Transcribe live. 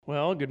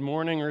Well, good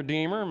morning,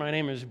 Redeemer. My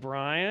name is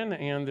Brian,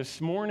 and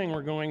this morning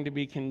we're going to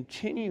be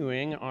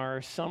continuing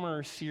our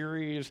summer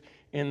series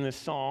in the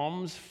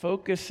Psalms,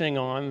 focusing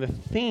on the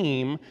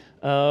theme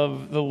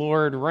of the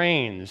Lord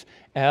reigns.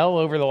 Elle,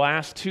 over the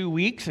last 2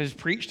 weeks, has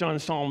preached on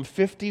Psalm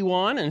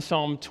 51 and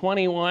Psalm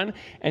 21,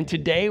 and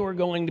today we're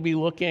going to be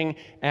looking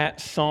at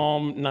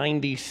Psalm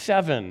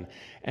 97.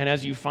 And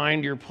as you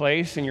find your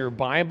place in your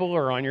Bible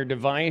or on your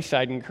device,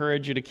 I'd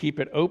encourage you to keep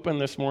it open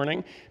this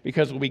morning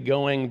because we'll be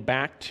going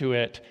back to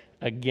it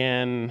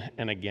again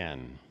and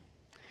again.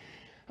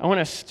 I want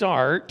to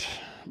start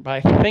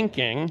by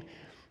thinking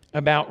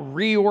about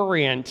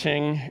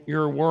reorienting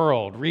your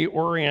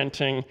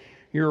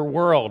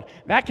world.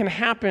 That can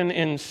happen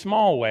in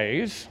small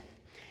ways.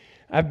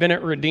 I've been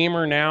at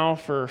Redeemer now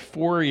for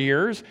 4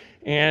 years,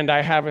 and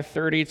I have a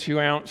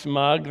 32-ounce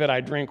mug that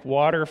I drink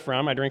water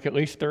from. I drink at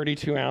least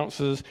 32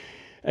 ounces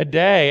a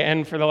day.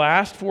 And for the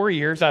last 4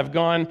 years, I've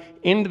gone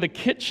into the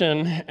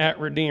kitchen at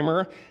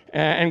Redeemer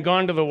and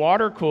gone to the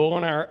water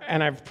cooler,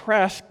 and I've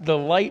pressed the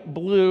light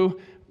blue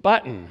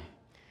button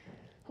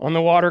on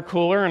the water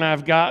cooler, and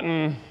I've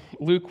gotten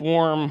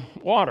lukewarm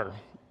water.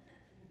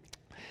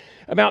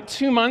 About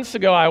 2 months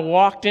ago, I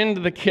walked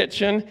into the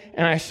kitchen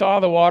and I saw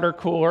the water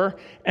cooler,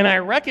 and I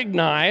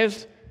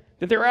recognized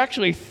that there are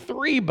actually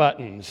 3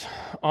 buttons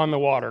on the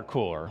water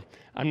cooler.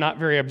 I'm not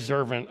very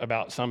observant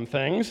about some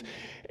things.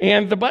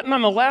 And the button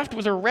on the left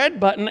was a red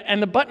button,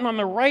 and the button on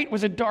the right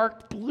was a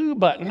dark blue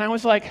button. And I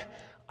was like,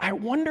 I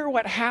wonder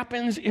what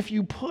happens if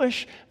you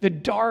push the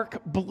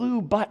dark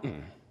blue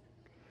button.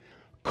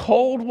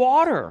 Cold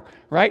water,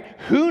 right?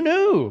 Who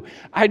knew?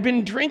 I'd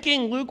been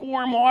drinking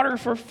lukewarm water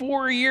for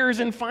 4 years,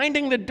 and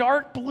finding the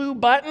dark blue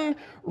button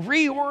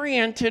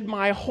reoriented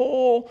my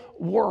whole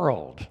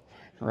world,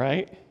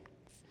 right?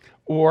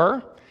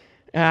 Or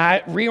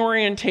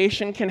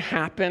reorientation can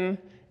happen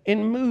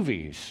in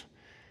movies.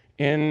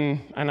 And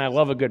I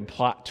love a good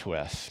plot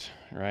twist,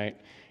 right?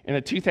 In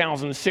the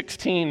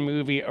 2016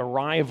 movie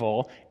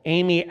Arrival,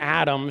 Amy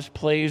Adams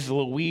plays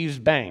Louise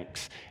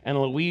Banks, and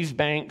Louise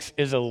Banks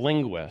is a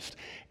linguist.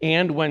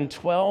 And when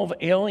 12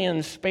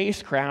 alien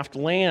spacecraft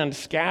land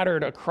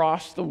scattered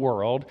across the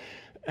world,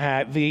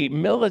 the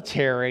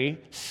military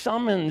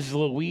summons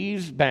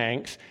Louise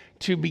Banks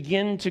to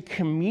begin to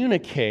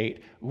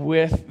communicate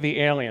with the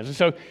aliens. And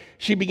so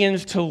she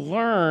begins to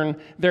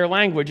learn their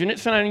language. And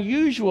it's an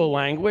unusual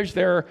language.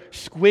 There are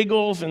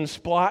squiggles and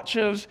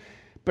splotches,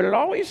 but it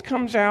always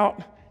comes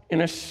out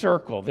in a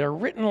circle. Their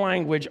written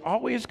language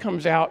always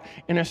comes out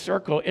in a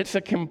circle. It's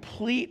a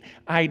complete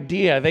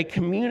idea. They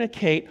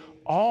communicate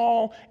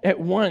all at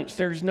once.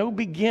 There's no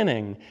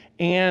beginning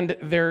and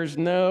there's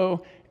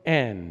no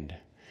end.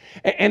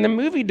 And the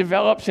movie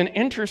develops an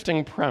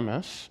interesting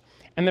premise.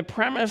 And the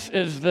premise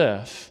is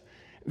this,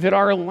 that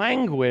our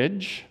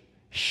language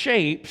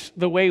shapes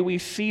the way we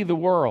see the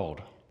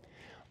world.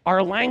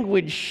 Our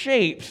language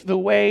shapes the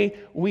way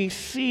we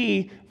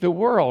see the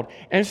world.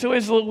 And so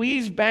as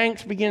Louise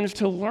Banks begins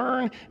to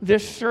learn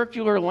this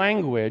circular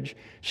language,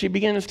 she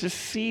begins to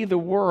see the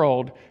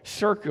world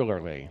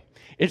circularly.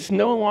 It's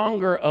no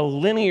longer a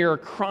linear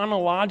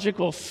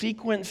chronological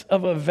sequence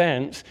of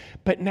events,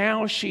 but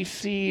now she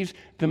sees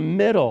the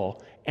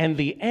middle and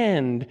the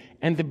end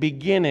and the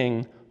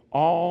beginning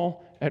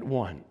all at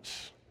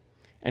once.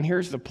 And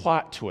here's the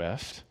plot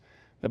twist.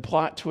 The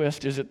plot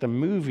twist is that the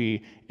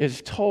movie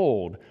is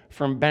told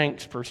from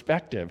Banks'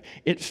 perspective.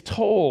 It's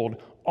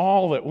told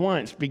all at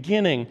once,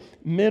 beginning,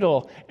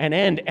 middle, and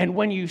end. And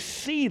when you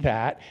see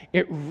that,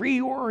 it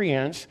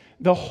reorients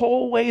the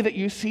whole way that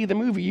you see the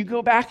movie. You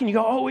go back and you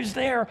go, oh, it was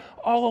there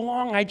all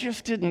along. I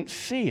just didn't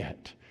see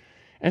it.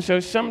 And so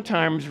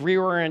sometimes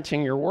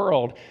reorienting your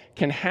world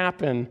can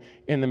happen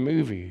in the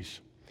movies.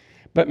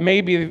 But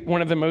maybe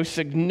one of the most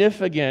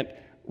significant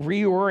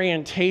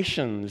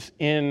reorientations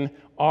in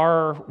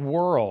our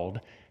world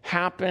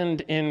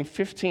happened in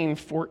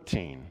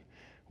 1514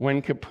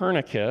 when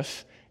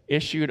Copernicus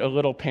issued a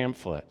little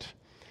pamphlet.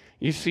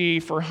 You see,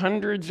 for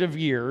hundreds of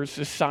years,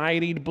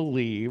 society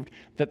believed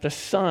that the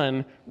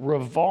sun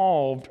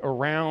revolved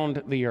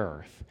around the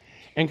earth.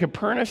 And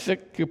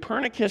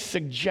Copernicus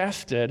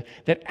suggested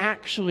that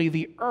actually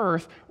the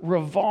earth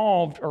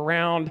revolved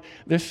around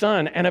the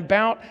sun. And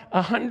about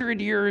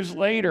 100 years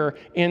later,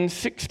 in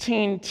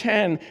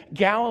 1610,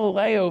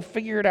 Galileo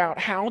figured out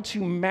how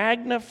to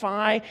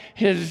magnify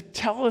his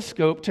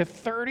telescope to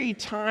 30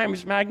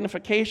 times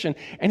magnification,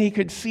 and he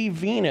could see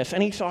Venus.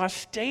 And he saw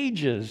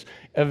stages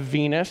of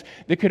Venus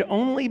that could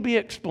only be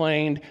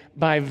explained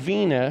by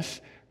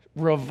Venus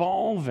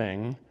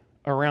revolving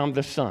around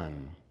the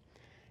sun.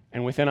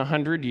 And within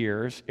 100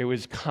 years, it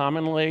was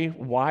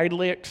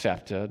widely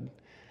accepted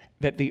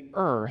that the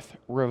earth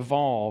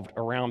revolved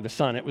around the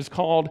sun. It was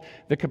called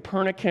the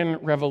Copernican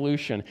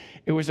Revolution.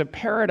 It was a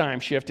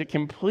paradigm shift. It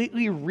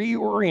completely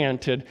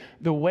reoriented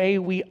the way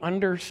we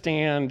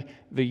understand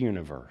the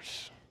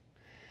universe.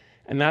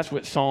 And that's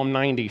what Psalm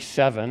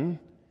 97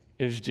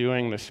 is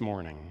doing this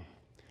morning.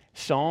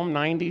 Psalm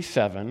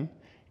 97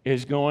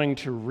 is going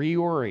to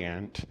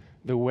reorient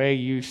the way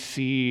you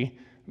see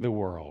the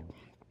world.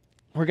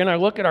 We're going to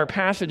look at our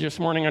passage this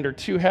morning under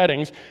two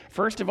headings.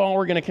 First of all,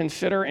 we're going to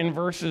consider in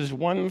verses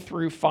 1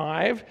 through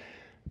 5,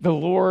 the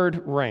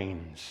Lord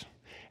reigns.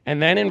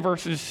 And then in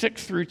verses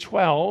 6 through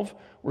 12,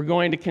 we're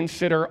going to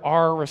consider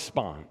our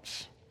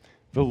response.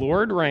 The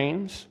Lord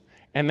reigns,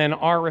 and then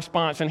our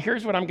response. And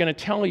here's what I'm going to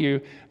tell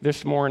you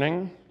this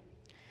morning.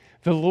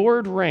 The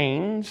Lord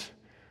reigns,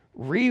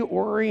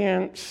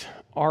 reorients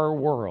our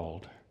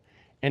world,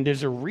 and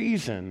is a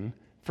reason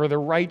for the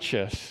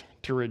righteous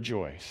to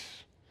rejoice.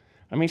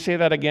 Let me say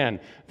that again.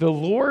 The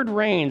Lord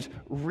reigns,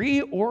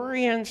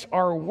 reorients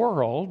our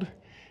world,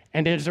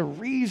 and is a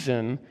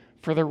reason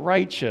for the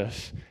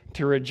righteous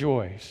to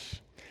rejoice.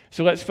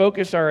 So let's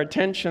focus our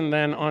attention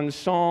then on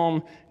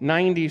Psalm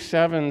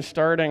 97,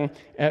 starting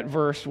at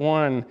verse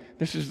 1.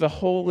 This is the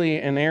holy,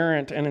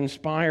 inerrant, and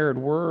inspired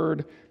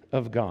word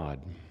of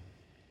God.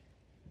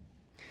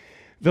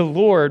 The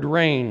Lord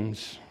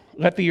reigns.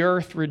 Let the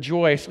earth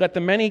rejoice. Let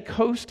the many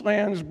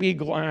coastlands be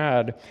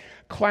glad.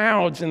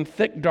 Clouds and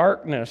thick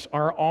darkness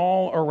are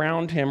all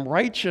around him.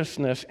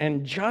 Righteousness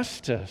and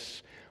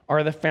justice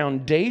are the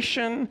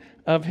foundation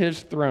of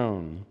his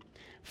throne.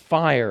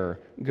 Fire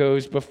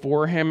goes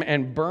before him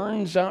and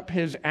burns up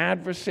his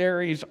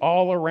adversaries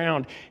all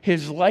around.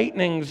 His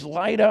lightnings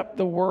light up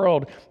the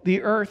world.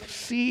 The earth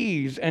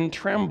sees and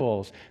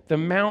trembles. The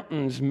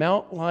mountains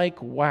melt like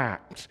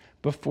wax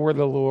before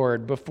the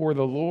Lord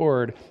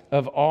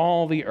of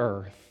all the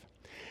earth.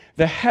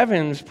 The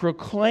heavens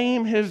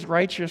proclaim his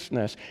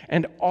righteousness,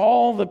 and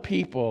all the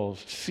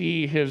peoples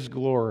see his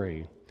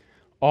glory.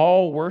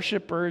 All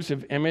worshipers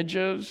of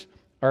images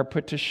are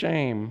put to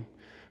shame,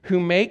 who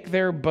make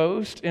their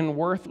boast in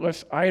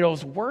worthless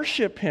idols.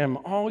 Worship him,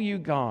 all you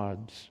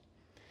gods.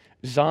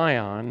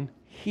 Zion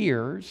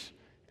hears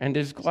and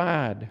is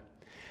glad.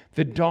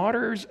 The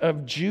daughters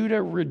of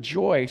Judah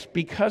rejoice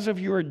because of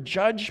your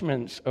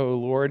judgments, O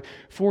Lord.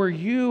 For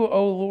you,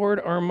 O Lord,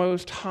 are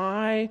most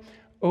high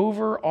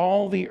over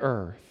all the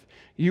earth.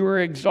 You are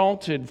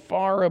exalted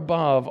far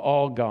above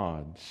all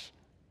gods.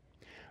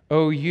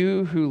 O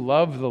you who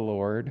love the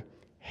Lord,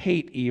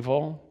 hate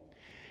evil.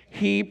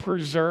 He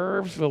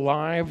preserves the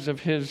lives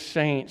of his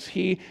saints.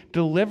 He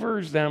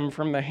delivers them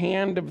from the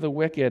hand of the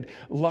wicked.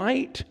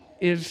 Light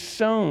is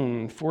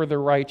sown for the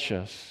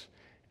righteous,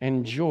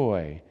 and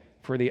joy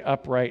for the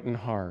upright in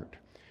heart.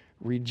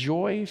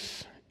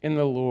 Rejoice in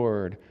the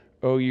Lord,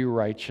 O you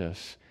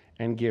righteous,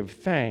 and give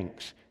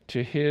thanks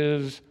to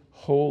his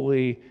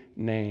holy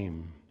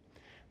name.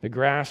 The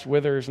grass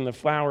withers and the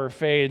flower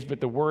fades, but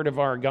the word of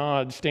our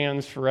God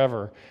stands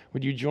forever.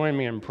 Would you join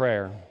me in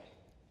prayer?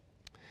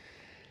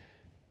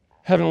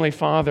 Heavenly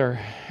Father,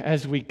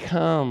 as we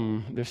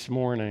come this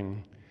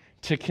morning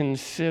to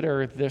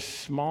consider this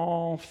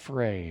small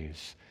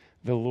phrase,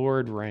 the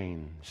Lord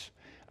reigns,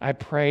 I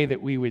pray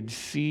that we would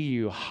see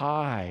you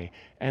high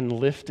and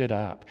lifted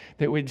up,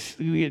 that we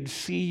would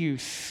see you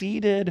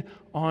seated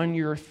on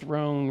your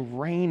throne,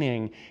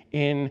 reigning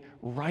in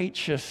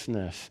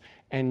righteousness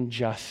and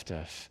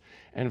justice.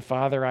 And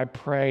Father, I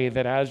pray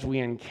that as we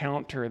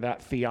encounter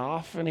that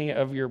theophany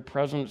of your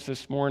presence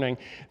this morning,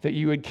 that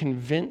you would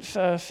convince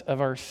us of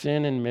our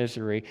sin and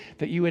misery,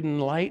 that you would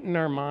enlighten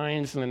our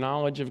minds in the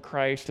knowledge of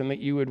Christ, and that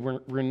you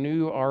would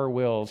renew our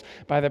wills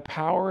by the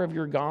power of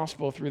your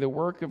gospel through the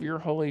work of your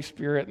Holy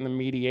Spirit and the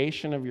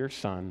mediation of your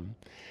Son.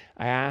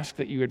 I ask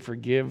that you would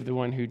forgive the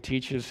one who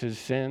teaches his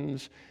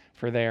sins,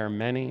 for they are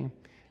many.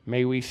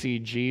 May we see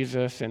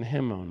Jesus and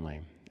him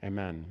only.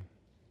 Amen.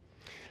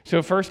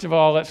 So first of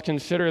all, let's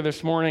consider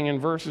this morning in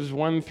verses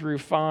 1 through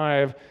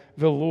 5,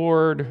 the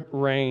Lord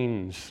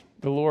reigns.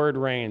 The Lord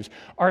reigns.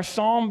 Our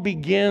psalm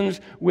begins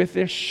with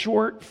this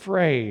short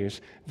phrase,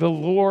 the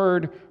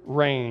Lord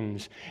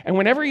reigns. And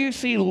whenever you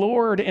see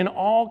Lord in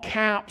all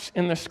caps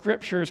in the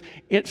scriptures,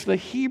 it's the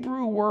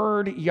Hebrew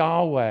word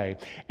Yahweh.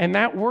 And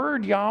that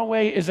word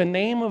Yahweh is a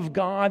name of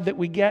God that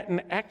we get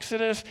in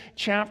Exodus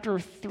chapter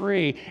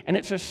 3. And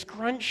it's a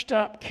scrunched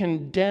up,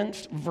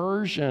 condensed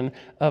version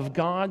of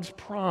God's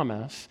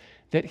promise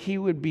that he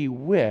would be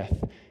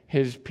with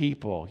his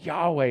people.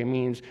 Yahweh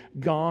means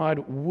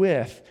God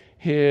with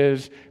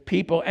his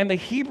people. And the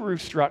Hebrew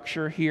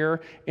structure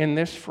here in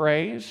this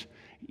phrase,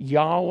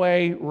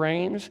 Yahweh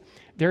reigns,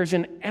 there's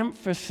an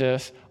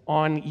emphasis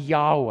on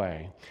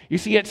Yahweh. You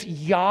see, it's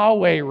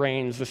Yahweh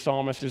reigns, the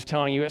psalmist is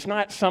telling you. It's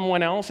not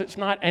someone else. It's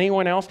not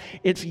anyone else.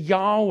 It's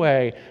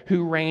Yahweh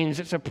who reigns.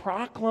 It's a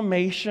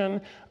proclamation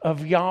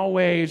of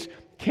Yahweh's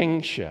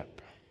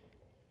kingship.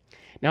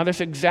 Now, this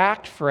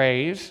exact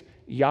phrase,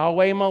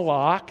 Yahweh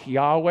Malach,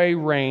 Yahweh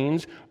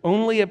reigns,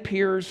 only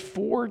appears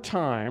 4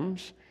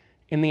 times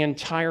in the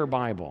entire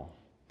Bible.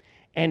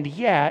 And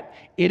yet,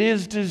 it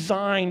is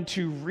designed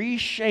to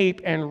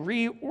reshape and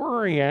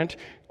reorient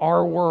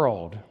our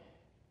world.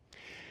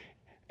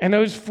 And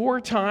those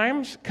 4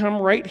 times come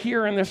right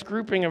here in this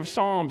grouping of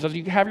Psalms. As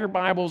you have your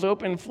Bibles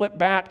open, flip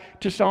back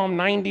to Psalm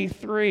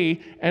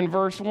 93 and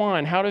verse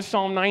 1. How does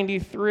Psalm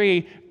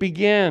 93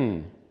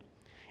 begin?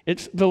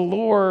 It's the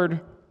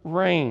Lord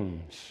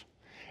reigns.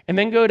 And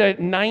then go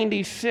to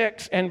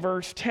 96 and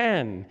verse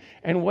 10.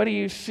 And what do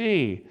you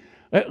see?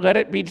 Let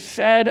it be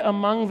said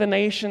among the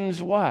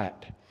nations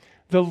what?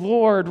 The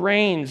Lord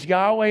reigns,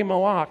 Yahweh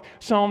Malach.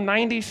 Psalm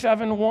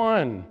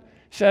 97:1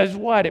 says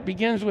what? It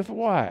begins with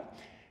what?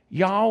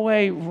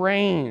 Yahweh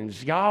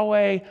reigns,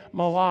 Yahweh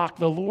Malach,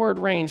 the Lord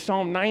reigns.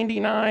 Psalm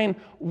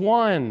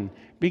 99:1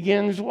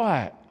 begins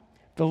what?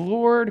 The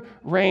Lord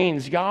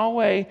reigns,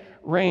 Yahweh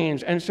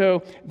reigns. And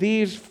so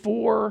these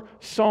 4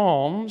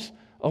 psalms,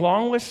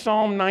 along with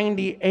Psalm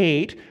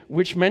 98,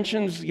 which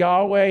mentions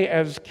Yahweh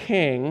as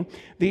king,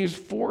 these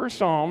 4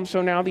 psalms,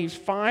 so now these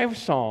 5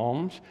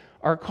 psalms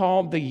are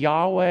called the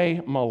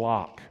Yahweh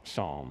Malach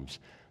psalms.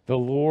 The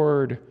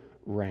Lord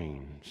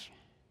reigns.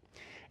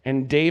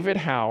 And David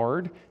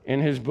Howard, in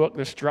his book,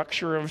 The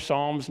Structure of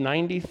Psalms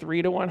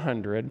 93 to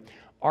 100,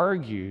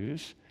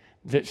 argues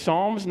that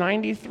Psalms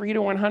 93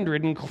 to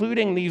 100,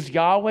 including these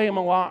Yahweh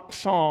Malach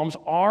psalms,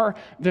 are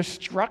the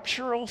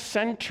structural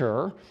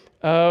center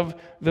of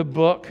the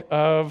book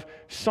of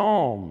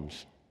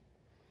Psalms.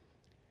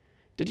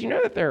 Did you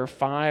know that there are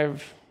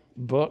 5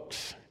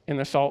 books in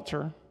the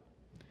Psalter?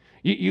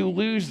 You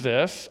lose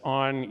this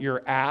on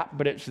your app,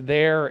 but it's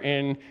there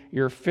in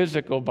your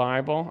physical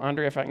Bible.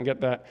 Andre, if I can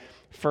get that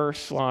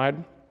first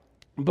slide.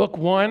 Book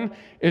 1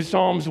 is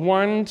Psalms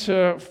 1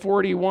 to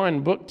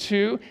 41. Book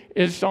 2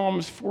 is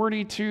Psalms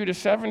 42 to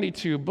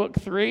 72. Book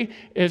 3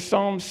 is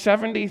Psalms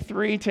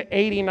 73 to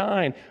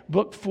 89.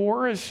 Book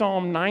 4 is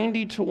Psalm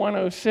 90 to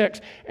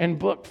 106. And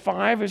Book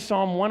 5 is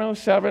Psalm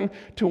 107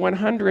 to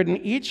 100.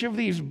 And each of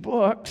these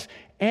books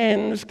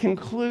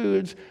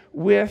concludes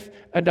with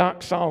a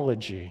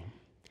doxology.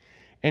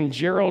 And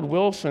Gerald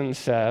Wilson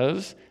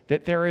says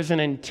that there is an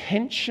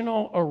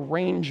intentional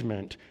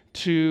arrangement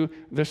to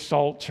the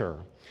Psalter.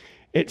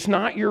 It's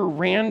not your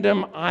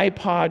random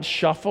iPod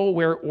shuffle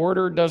where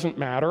order doesn't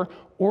matter.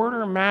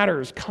 Order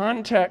matters.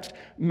 Context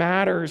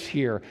matters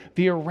here.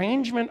 The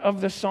arrangement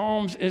of the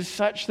Psalms is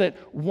such that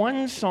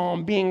one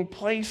psalm being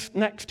placed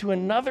next to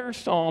another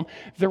psalm,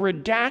 the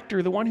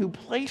redactor, the one who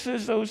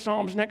places those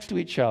psalms next to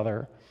each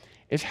other,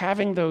 is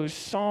having those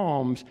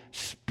psalms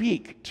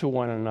speak to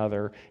one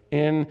another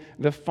in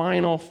the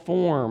final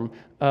form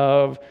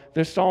of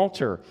the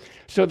Psalter.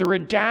 So the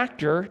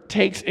redactor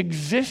takes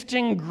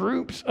existing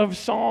groups of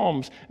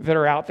psalms that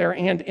are out there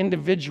and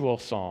individual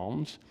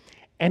psalms,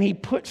 and he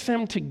puts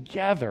them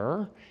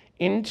together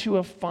into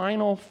a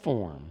final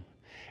form.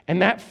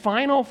 And that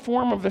final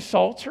form of the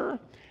Psalter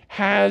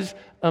has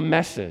a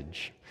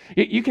message.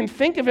 You can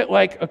think of it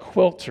like a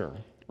quilter,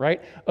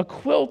 right? A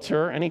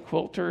quilter, any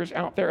quilters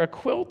out there? A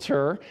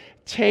quilter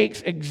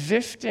takes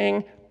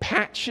existing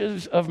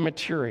patches of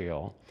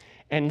material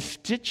and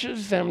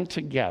stitches them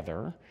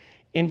together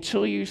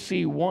until you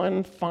see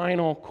one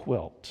final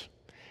quilt.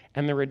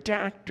 And the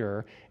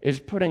redactor is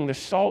putting the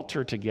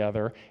Psalter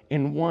together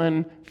in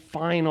one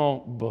final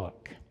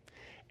book.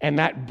 And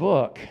that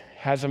book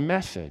has a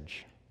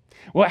message.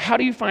 Well, how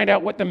do you find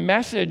out what the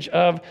message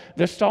of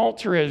the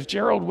Psalter is?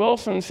 Gerald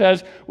Wilson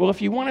says, well,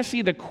 if you want to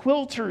see the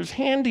quilter's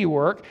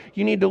handiwork,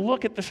 you need to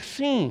look at the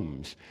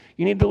seams.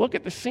 You need to look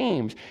at the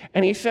seams.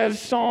 And he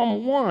says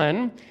Psalm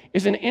 1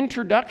 is an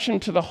introduction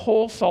to the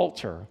whole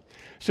Psalter.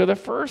 So the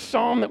first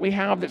psalm that we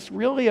have that's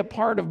really a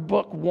part of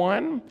book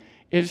 1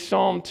 is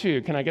Psalm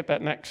 2. Can I get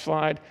that next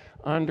slide,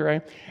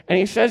 Andre? And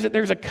he says that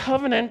there's a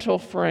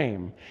covenantal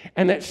frame,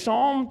 and that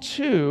Psalm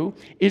 2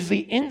 is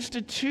the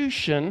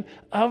institution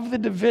of the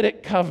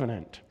Davidic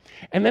covenant.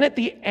 And then at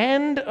the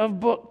end of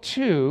book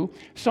 2,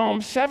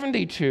 Psalm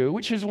 72,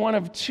 which is one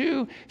of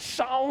 2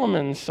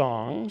 Solomon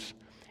songs,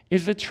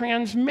 is the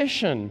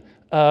transmission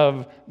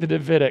of the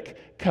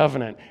Davidic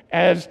covenant,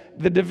 as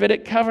the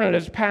Davidic covenant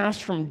is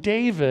passed from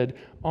David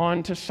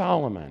on to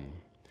Solomon.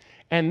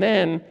 And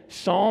then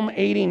Psalm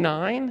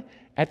 89,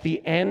 at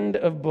the end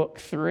of book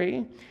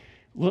 3,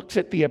 looks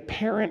at the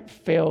apparent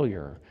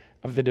failure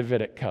of the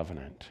Davidic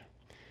covenant.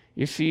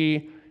 You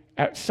see,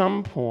 at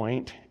some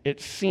point,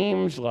 it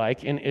seems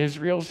like in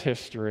Israel's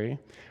history,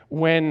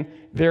 when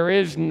there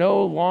is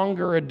no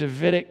longer a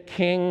Davidic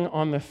king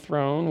on the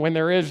throne, when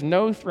there is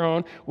no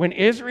throne, when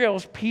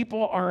Israel's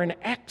people are in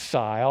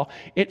exile,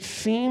 it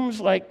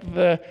seems like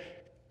the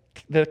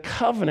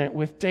covenant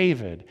with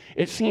David,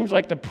 it seems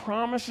like the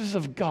promises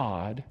of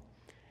God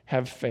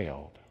have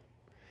failed.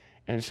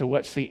 And so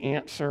what's the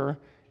answer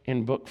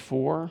in book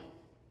 4?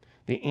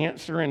 The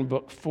answer in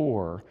book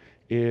 4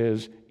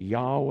 is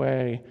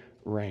Yahweh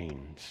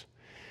reigns.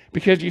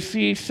 Because you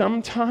see,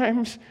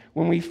 sometimes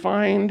when we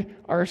find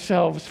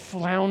ourselves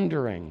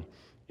floundering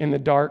in the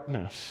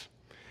darkness,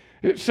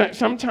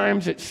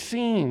 sometimes it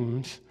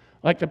seems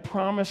like the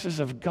promises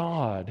of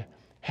God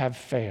have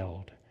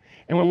failed.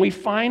 And when we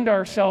find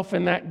ourselves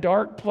in that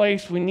dark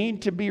place, we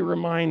need to be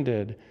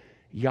reminded,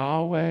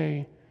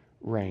 Yahweh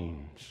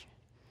reigns.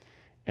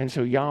 And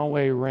so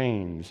Yahweh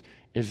reigns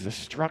is the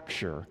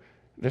structure,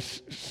 the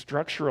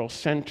structural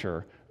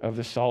center of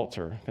the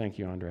Psalter. Thank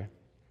you, Andre.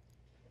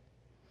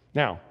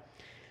 Now,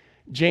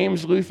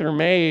 James Luther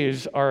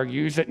Mays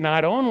argues that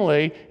not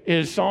only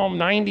is Psalm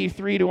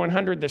 93 to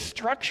 100 the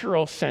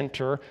structural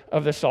center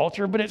of the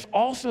Psalter, but it's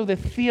also the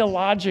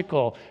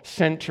theological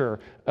center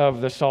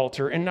of the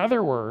Psalter. In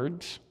other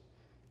words,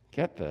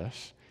 get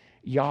this,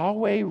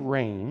 Yahweh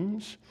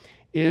reigns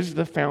is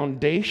the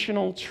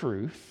foundational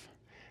truth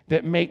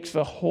that makes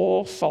the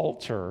whole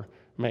Psalter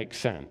make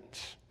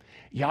sense.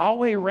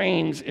 Yahweh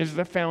reigns is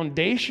the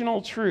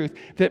foundational truth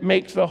that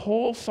makes the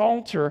whole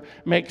Psalter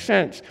make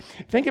sense.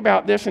 Think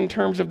about this in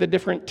terms of the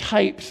different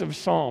types of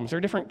Psalms. There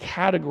are different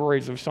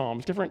categories of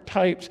Psalms, different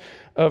types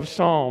of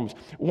Psalms.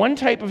 One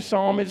type of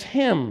Psalm is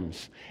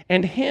hymns,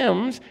 and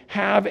hymns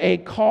have a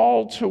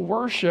call to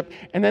worship,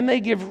 and then they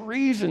give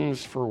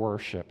reasons for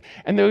worship.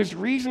 And those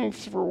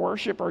reasons for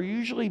worship are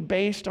usually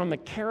based on the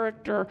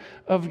character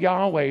of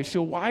Yahweh.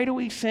 So why do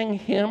we sing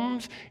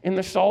hymns in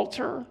the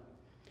Psalter?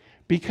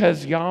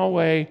 Because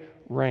Yahweh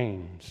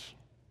reigns.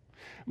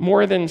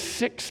 More than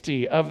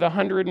 60 of the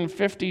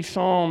 150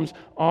 Psalms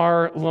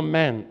are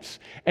laments.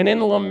 And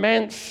in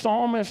laments,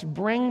 psalmists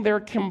bring their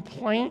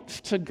complaints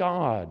to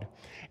God.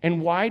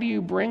 And why do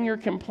you bring your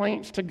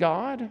complaints to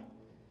God?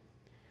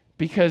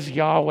 Because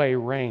Yahweh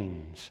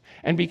reigns.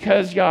 And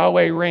because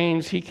Yahweh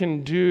reigns, he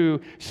can do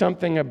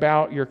something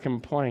about your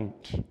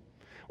complaint.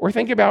 Or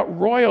think about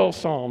royal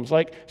psalms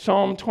like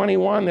Psalm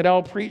 21 that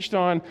Al preached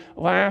on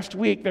last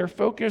week. They're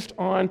focused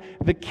on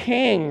the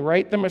king,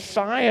 right? The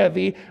Messiah,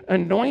 the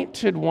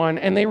anointed one.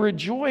 And they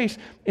rejoice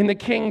in the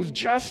king's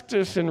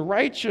justice and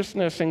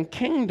righteousness and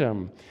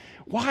kingdom.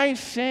 Why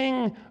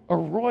sing a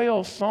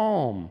royal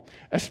psalm,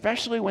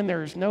 especially when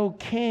there's no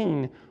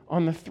king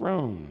on the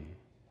throne?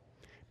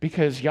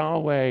 Because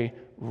Yahweh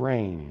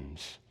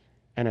reigns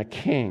and a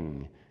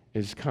king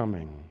is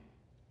coming.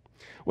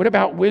 What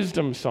about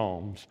wisdom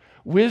psalms?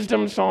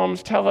 Wisdom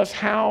psalms tell us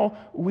how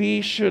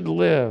we should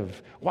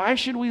live. Why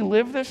should we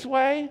live this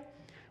way?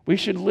 We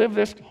should live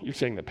this, you're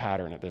seeing the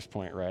pattern at this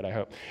point, right? I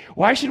hope.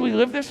 Why should we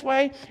live this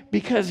way?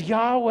 Because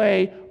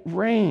Yahweh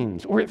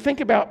reigns. Or think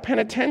about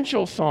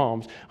penitential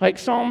psalms, like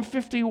Psalm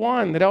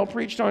 51 that El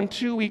preached on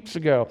 2 weeks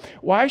ago.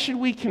 Why should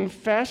we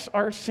confess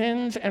our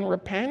sins and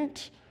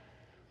repent?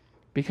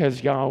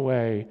 Because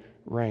Yahweh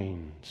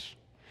reigns.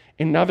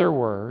 In other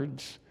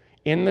words,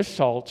 in the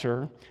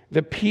Psalter,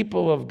 the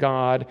people of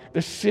God,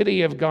 the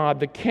city of God,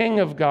 the king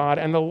of God,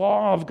 and the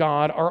law of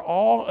God are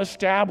all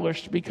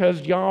established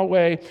because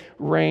Yahweh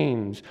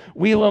reigns.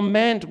 We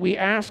lament, we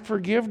ask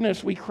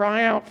forgiveness, we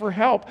cry out for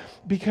help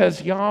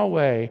because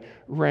Yahweh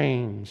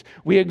reigns.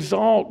 We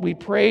exalt, we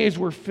praise,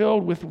 we're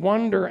filled with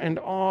wonder and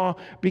awe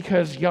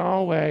because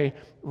Yahweh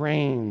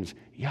reigns.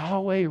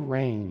 Yahweh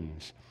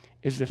reigns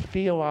is the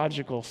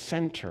theological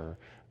center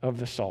of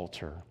the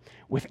Psalter.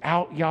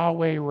 Without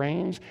Yahweh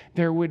reigns,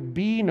 there would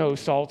be no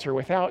Psalter.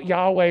 Without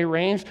Yahweh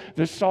reigns,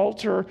 the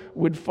Psalter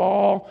would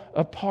fall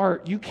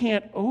apart. You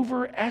can't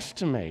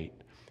overestimate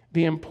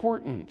the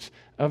importance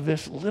of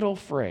this little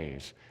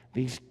phrase,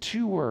 these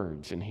 2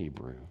 words in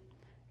Hebrew,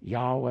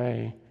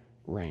 Yahweh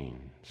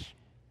reigns.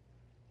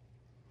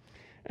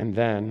 And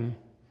then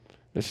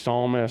the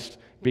psalmist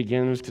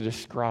begins to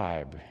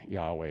describe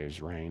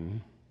Yahweh's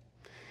reign.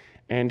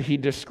 And he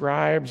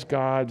describes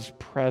God's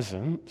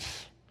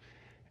presence,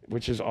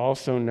 which is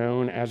also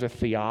known as a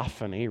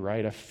theophany,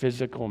 right? A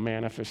physical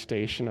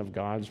manifestation of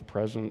God's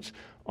presence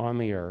on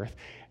the earth.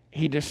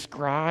 He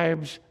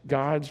describes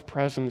God's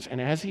presence,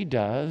 and as he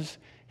does,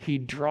 he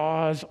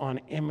draws on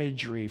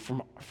imagery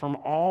from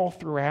all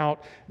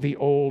throughout the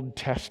Old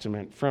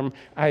Testament, from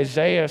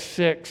Isaiah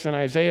 6 and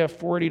Isaiah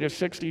 40 to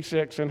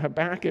 66 and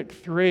Habakkuk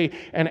 3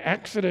 and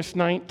Exodus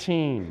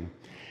 19.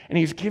 And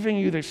he's giving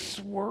you this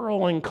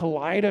swirling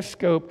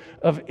kaleidoscope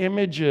of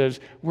images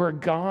where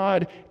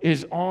God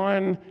is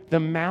on the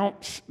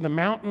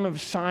mountain of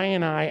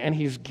Sinai, and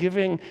he's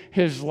giving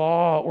his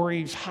law, or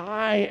he's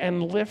high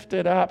and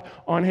lifted up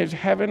on his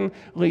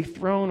heavenly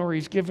throne, or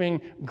he's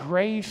giving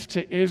grace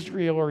to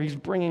Israel, or he's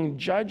bringing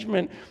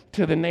judgment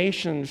to the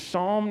nations.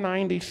 Psalm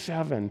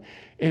 97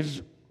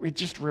 it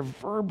just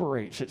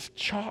reverberates. It's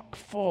chock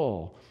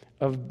full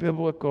of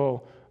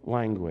biblical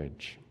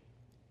language.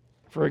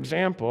 For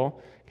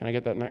example, can I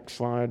get that next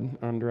slide,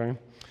 Andre?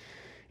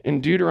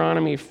 In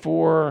Deuteronomy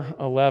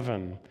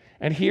 4:11,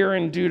 and here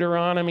in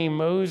Deuteronomy,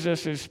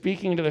 Moses is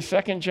speaking to the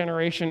second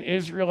generation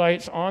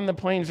Israelites on the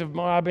plains of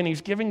Moab, and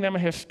he's giving them a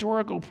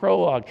historical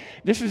prologue.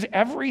 This is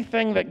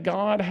everything that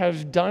God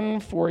has done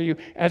for you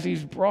as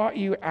he's brought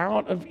you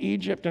out of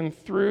Egypt and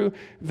through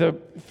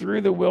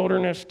the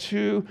wilderness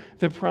to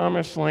the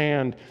promised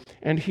land.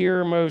 And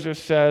here Moses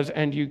says,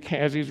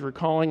 as he's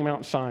recalling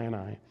Mount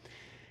Sinai,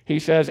 he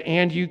says,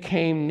 and you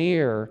came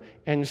near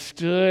and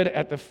stood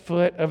at the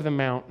foot of the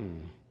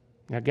mountain.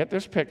 Now get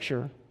this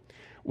picture.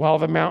 While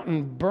the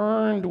mountain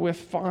burned with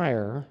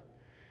fire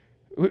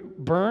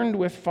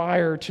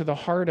to the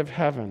heart of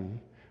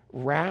heaven,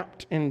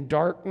 wrapped in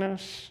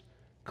darkness,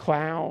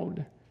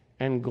 cloud,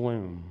 and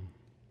gloom.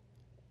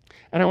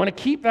 And I want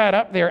to keep that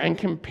up there and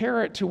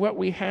compare it to what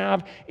we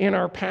have in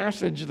our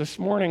passage this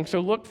morning. So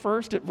look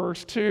first at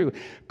verse 2.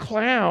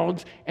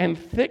 Clouds and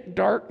thick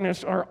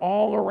darkness are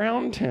all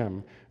around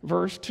him.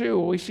 Verse 2,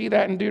 we see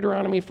that in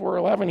Deuteronomy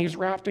 4:11. He's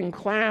wrapped in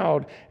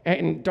cloud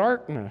and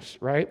darkness,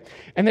 right?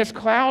 And this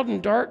cloud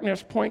and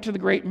darkness point to the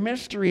great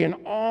mystery and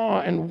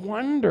awe and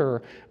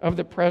wonder of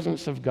the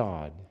presence of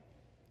God.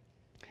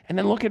 And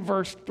then look at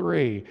verse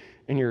 3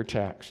 in your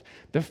text.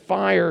 The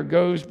fire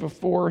goes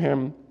before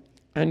him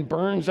and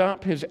burns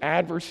up his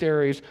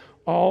adversaries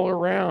all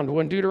around.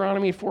 When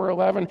Deuteronomy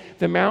 4:11,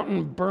 the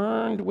mountain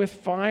burned with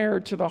fire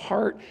to the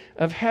heart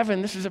of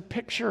heaven. This is a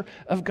picture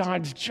of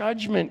God's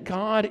judgment.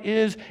 God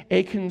is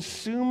a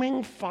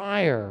consuming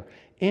fire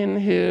in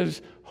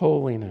his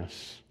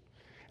holiness.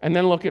 And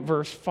then look at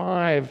verse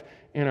 5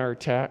 in our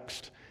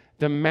text.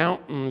 The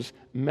mountains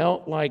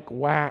melt like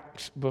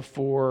wax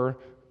before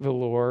the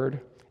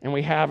Lord. And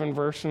we have in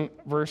verse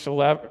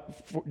 11,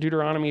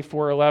 Deuteronomy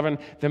 4:11,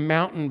 the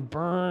mountain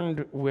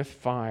burned with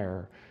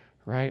fire,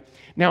 right?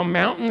 Now,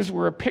 mountains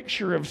were a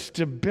picture of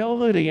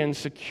stability and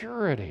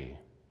security.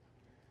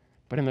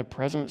 But in the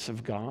presence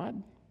of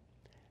God,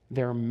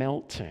 they're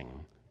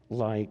melting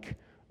like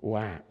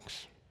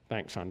wax.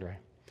 Thanks, Andre.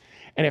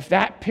 And if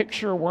that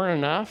picture weren't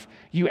enough,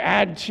 you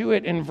add to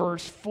it in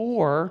verse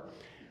 4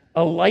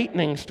 a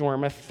lightning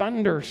storm, a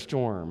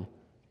thunderstorm.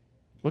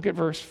 Look at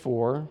verse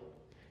 4.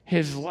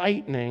 His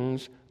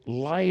lightnings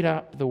light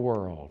up the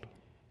world.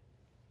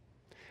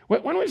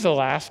 When was the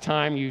last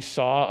time you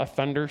saw a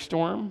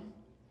thunderstorm?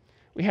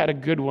 We had a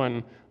good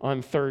one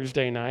on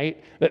Thursday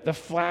night. That the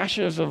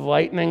flashes of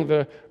lightning,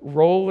 the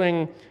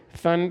rolling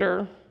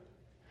thunder.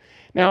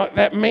 Now,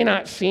 that may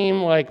not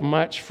seem like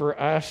much for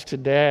us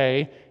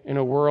today in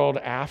a world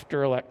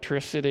after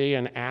electricity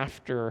and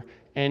after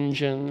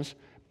engines,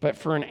 but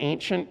for an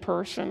ancient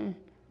person,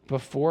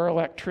 before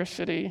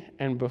electricity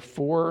and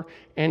before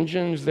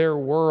engines, their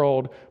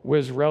world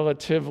was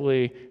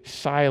relatively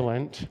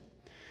silent.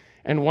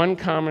 And one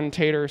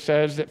commentator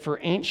says that for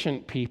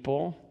ancient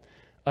people,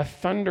 a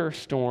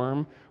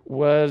thunderstorm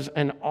was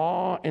an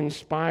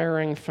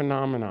awe-inspiring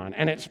phenomenon.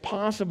 And it's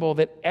possible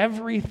that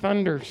every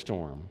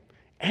thunderstorm,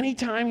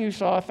 anytime you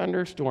saw a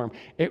thunderstorm,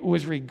 it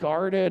was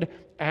regarded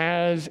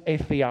as a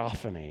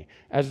theophany,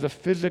 as the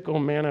physical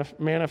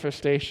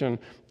manifestation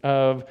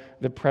of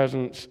the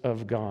presence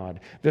of God.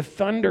 The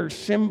thunder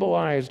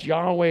symbolized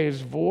Yahweh's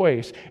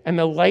voice, and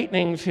the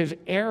lightnings his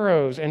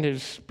arrows and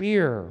his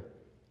spear.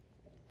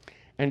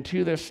 And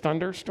to this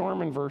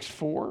thunderstorm in verse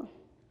 4,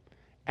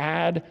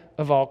 add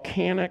a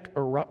volcanic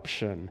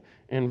eruption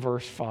in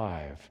verse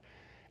 5.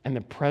 And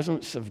the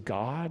presence of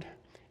God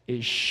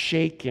is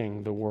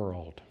shaking the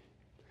world.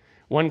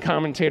 One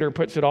commentator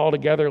puts it all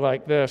together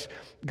like this: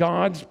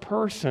 God's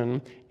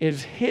person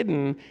is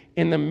hidden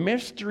in the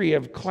mystery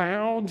of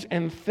clouds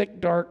and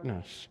thick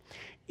darkness.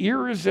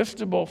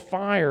 Irresistible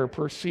fire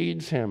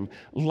precedes him.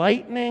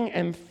 Lightning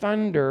and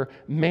thunder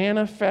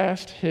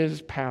manifest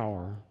his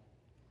power.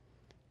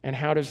 And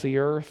how does the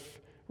earth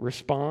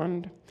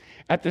respond?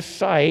 At the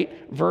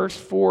sight, verse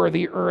 4,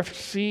 the earth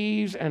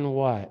sees and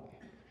what?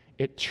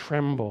 It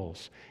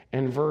trembles.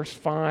 And verse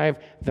 5,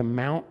 the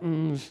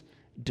mountains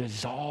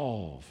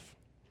dissolve.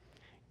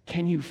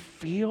 Can you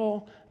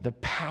feel the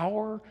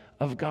power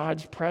of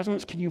God's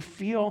presence? Can you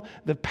feel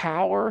the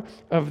power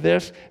of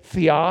this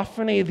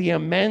theophany, the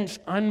immense,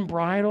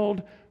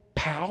 unbridled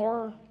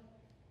power?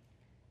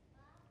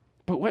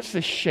 But what's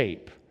the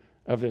shape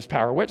of this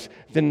power? What's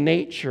the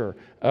nature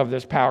of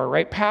this power,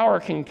 right?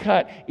 Power can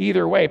cut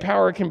either way.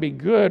 Power can be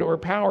good or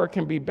power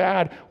can be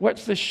bad.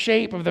 What's the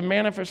shape of the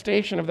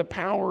manifestation of the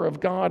power of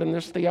God in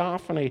this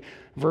theophany?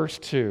 Verse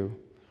 2.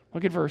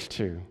 Look at verse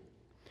 2.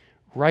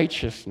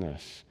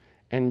 Righteousness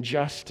and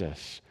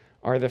justice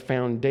are the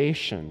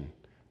foundation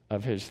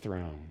of his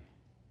throne.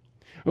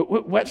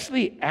 What's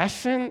the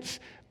essence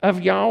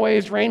of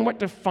Yahweh's reign? What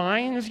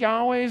defines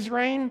Yahweh's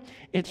reign?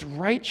 It's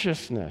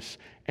righteousness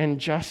and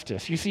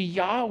justice. You see,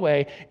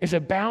 Yahweh is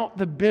about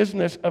the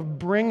business of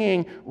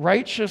bringing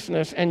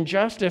righteousness and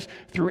justice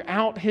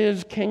throughout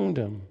his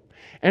kingdom.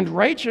 And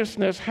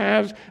righteousness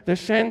has the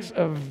sense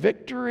of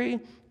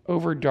victory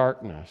over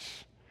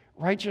darkness.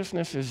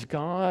 Righteousness is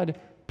God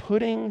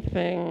putting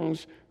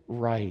things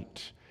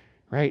right?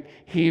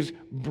 He's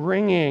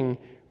bringing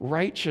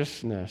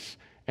righteousness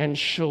and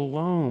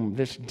shalom,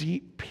 this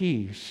deep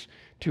peace,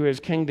 to his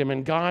kingdom.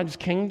 And God's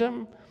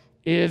kingdom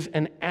is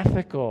an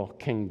ethical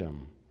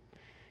kingdom.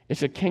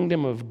 It's a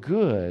kingdom of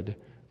good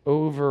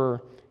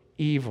over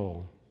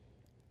evil.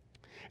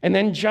 And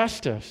then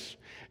justice.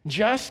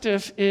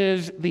 Justice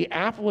is the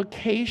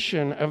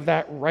application of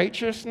that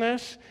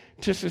righteousness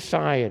to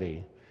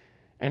society.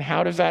 And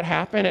how does that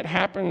happen? It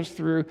happens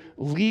through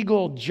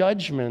legal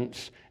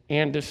judgments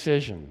and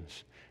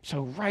decisions.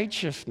 So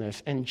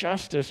righteousness and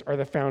justice are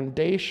the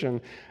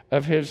foundation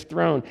of his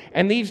throne.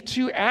 And these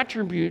two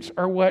attributes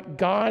are what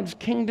God's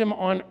kingdom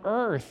on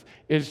earth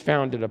is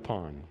founded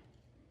upon.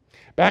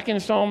 Back in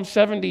Psalm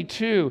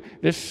 72,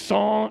 the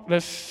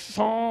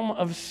Psalm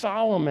of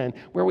Solomon,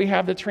 where we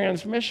have the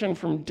transmission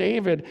from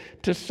David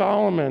to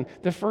Solomon,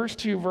 the first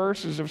two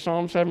verses of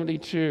Psalm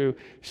 72,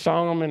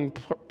 Solomon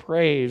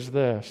prays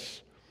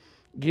this: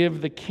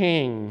 "Give the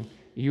king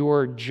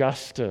your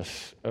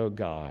justice, O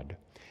God,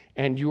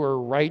 and your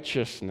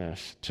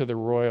righteousness to the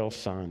royal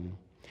son.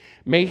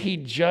 May he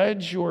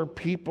judge your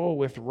people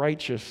with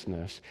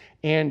righteousness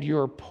and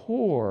your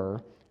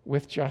poor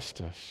with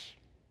justice."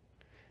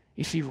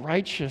 You see,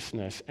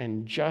 righteousness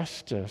and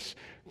justice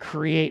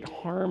create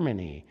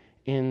harmony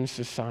in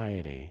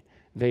society.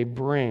 They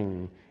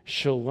bring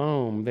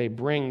shalom. They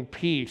bring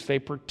peace. They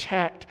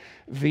protect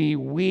the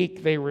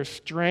weak. They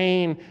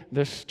restrain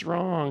the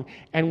strong.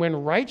 And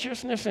when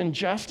righteousness and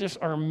justice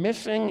are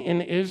missing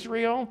in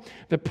Israel,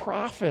 the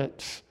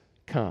prophets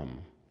come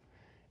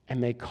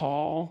and they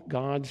call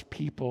God's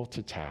people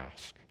to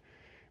task.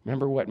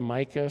 Remember what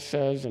Micah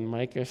says in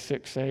Micah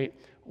 6:8?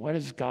 What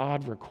does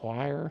God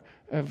require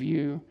of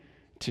you?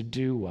 To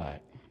do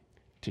what?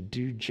 To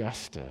do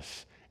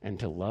justice and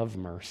to love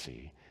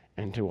mercy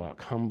and to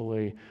walk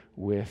humbly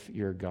with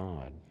your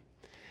God.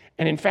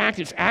 And in fact,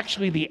 it's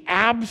actually the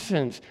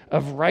absence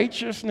of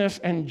righteousness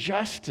and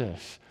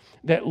justice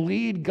that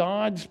lead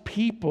God's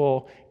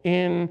people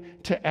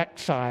into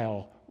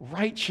exile.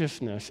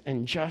 Righteousness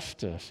and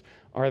justice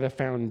are the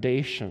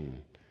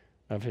foundation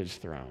of his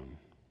throne.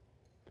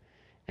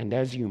 And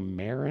as you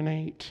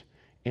marinate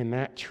in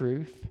that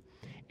truth,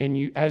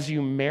 and as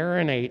you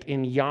marinate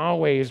in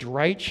Yahweh's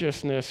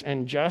righteousness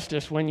and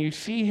justice, when you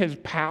see his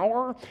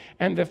power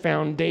and the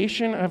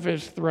foundation of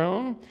his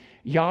throne,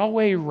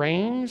 Yahweh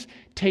reigns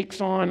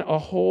takes on a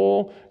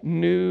whole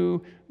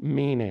new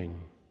meaning.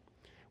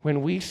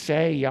 When we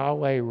say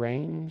Yahweh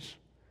reigns,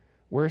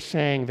 we're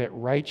saying that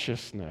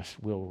righteousness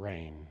will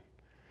reign.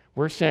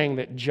 We're saying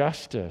that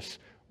justice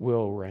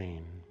will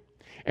reign.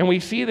 And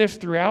we see this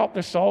throughout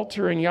the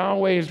Psalter in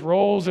Yahweh's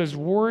roles as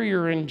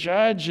warrior and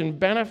judge and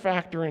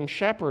benefactor and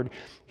shepherd.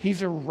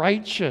 He's a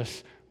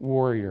righteous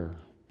warrior.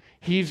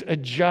 He's a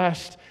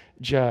just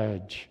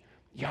judge.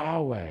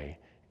 Yahweh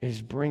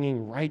is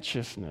bringing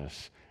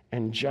righteousness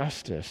and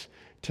justice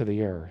to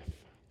the earth.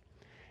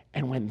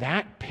 And when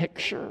that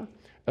picture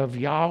of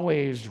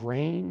Yahweh's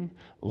reign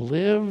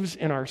lives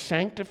in our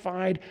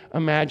sanctified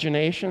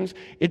imaginations,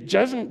 it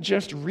doesn't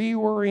just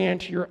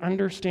reorient your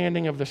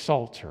understanding of the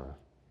Psalter.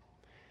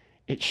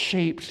 It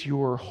shapes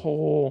your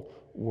whole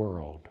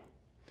world.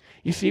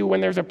 You see,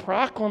 when there's a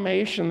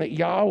proclamation that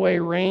Yahweh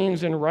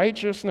reigns in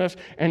righteousness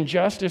and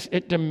justice,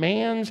 it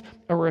demands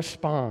a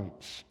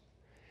response.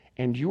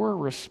 And your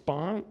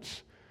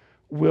response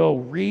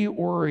will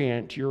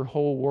reorient your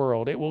whole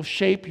world. It will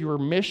shape your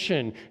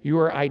mission,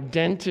 your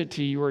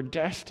identity, your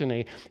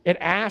destiny. It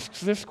asks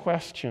this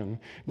question: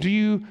 do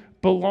you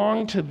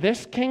belong to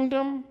this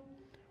kingdom?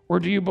 Or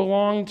do you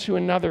belong to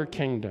another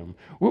kingdom?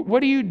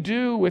 What do you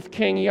do with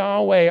King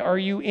Yahweh? Are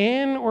you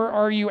in or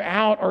are you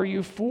out? Are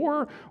you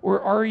for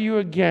or are you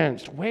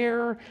against?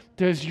 Where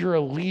does your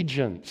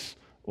allegiance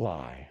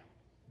lie?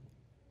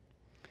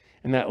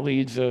 And that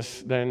leads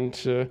us then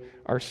to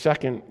our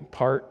second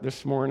part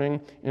this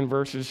morning. In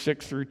verses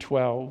 6 through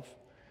 12,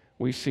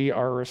 we see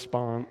our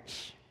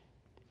response.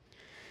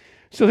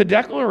 So the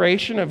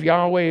declaration of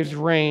Yahweh's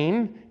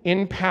reign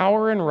in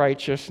power and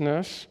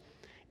righteousness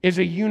is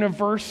a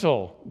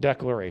universal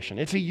declaration.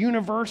 It's a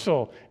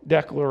universal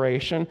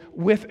declaration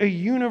with a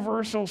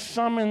universal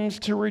summons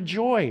to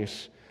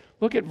rejoice.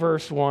 Look at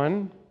verse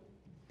 1.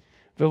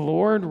 The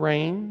Lord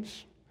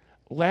reigns,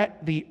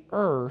 let the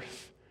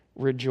earth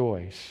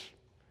rejoice.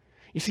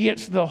 You see,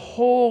 it's the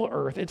whole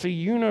earth. It's a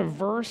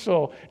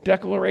universal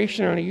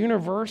declaration and a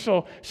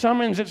universal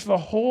summons. It's the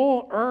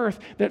whole earth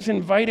that's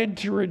invited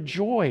to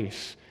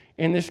rejoice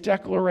in this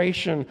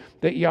declaration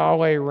that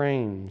Yahweh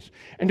reigns.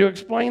 And to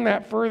explain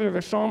that further,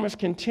 the psalmist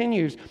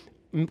continues,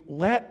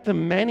 let the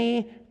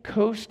many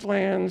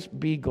coastlands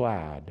be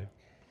glad.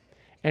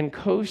 And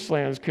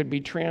coastlands could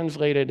be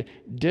translated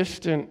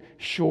distant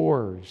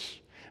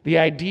shores. The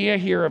idea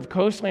here of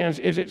coastlands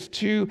is it's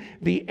to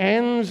the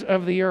ends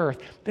of the earth.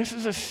 This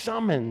is a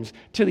summons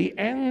to the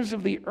ends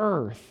of the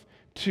earth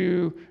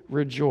to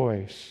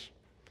rejoice.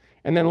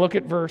 And then look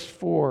at verse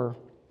 4.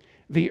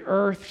 The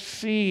earth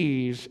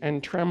sees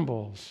and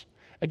trembles.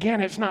 Again,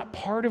 it's not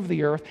part of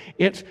the earth.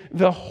 It's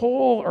the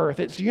whole earth.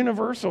 It's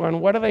universal. And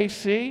what do they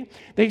see?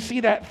 They see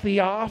that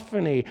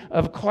theophany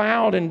of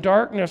cloud and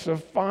darkness,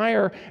 of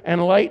fire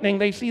and lightning.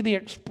 They see the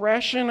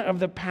expression of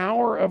the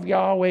power of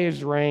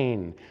Yahweh's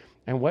reign.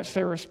 And what's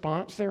their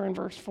response there in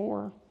verse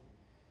 4?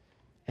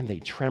 And they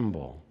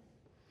tremble.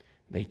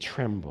 They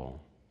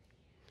tremble.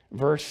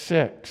 Verse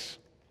 6,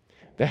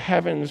 the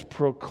heavens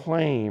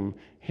proclaim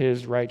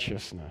his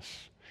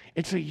righteousness.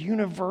 It's a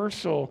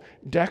universal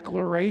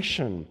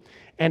declaration.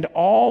 And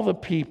all the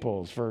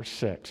peoples, verse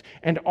 6,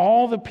 and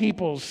all the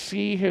peoples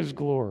see his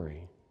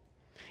glory.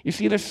 You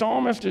see, the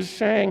psalmist is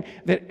saying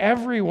that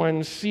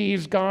everyone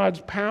sees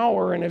God's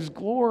power and his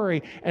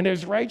glory and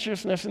his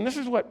righteousness. And this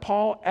is what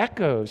Paul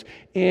echoes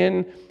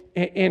in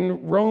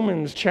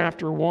Romans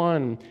chapter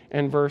 1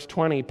 and verse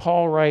 20.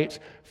 Paul writes,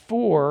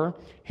 for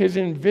his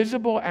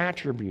invisible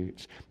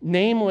attributes,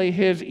 namely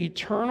his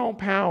eternal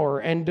power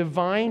and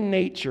divine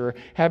nature,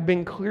 have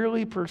been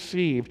clearly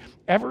perceived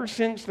ever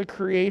since the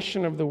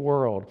creation of the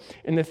world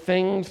and the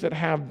things that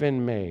have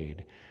been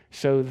made.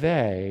 So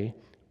they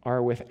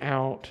are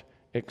without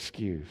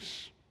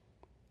excuse.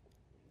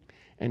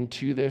 And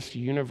to this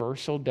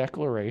universal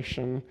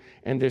declaration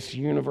and this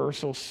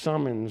universal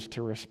summons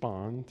to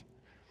respond,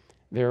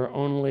 there are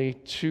only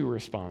two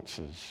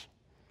responses.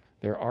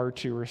 There are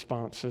two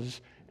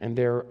responses, and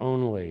there are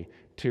only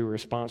two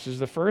responses.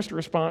 The first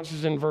response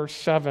is in verse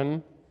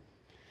 7.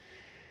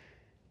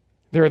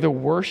 They're the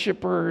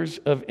worshipers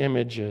of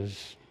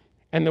images.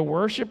 And the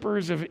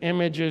worshipers of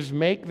images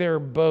make their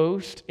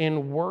boast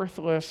in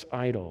worthless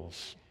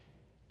idols.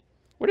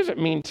 What does it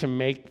mean to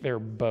make their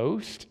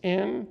boast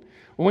in?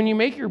 When you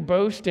make your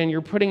boast in,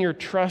 you're putting your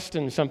trust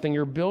in something.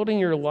 You're building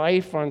your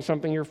life on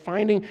something. You're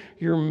finding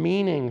your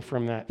meaning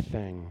from that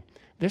thing.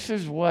 This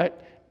is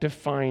what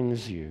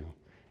defines you.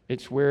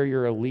 It's where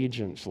your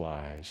allegiance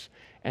lies.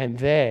 And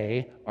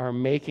they are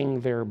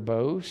making their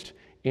boast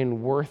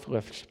in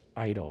worthless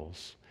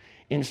idols.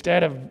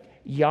 Instead of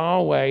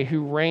Yahweh,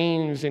 who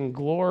reigns in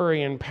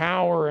glory and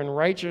power and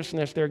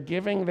righteousness, they're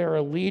giving their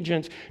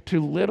allegiance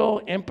to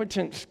little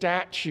impotent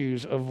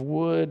statues of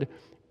wood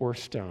or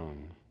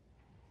stone.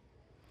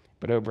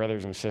 But oh,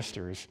 brothers and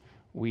sisters,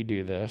 we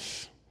do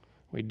this.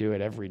 We do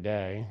it every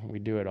day. We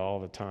do it all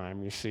the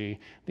time. You see,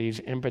 these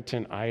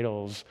impotent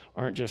idols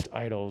aren't just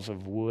idols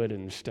of wood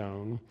and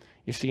stone.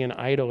 You see, an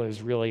idol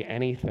is really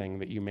anything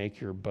that you make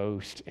your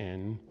boast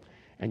in.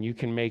 And you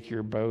can make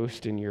your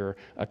boast in your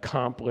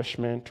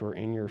accomplishment or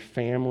in your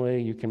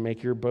family. You can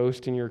make your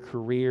boast in your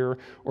career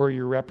or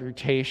your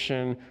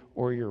reputation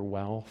or your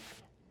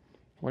wealth.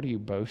 What are you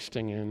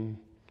boasting in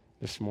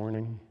this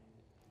morning?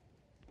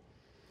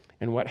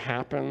 And what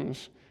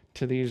happens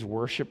to these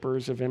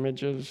worshipers of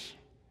images?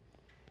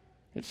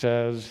 It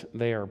says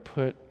they are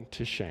put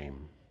to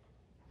shame.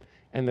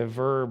 And the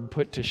verb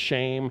put to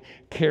shame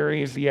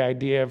carries the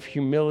idea of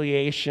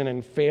humiliation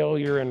and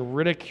failure and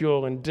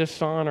ridicule and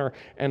dishonor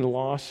and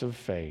loss of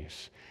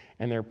face.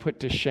 And they're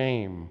put to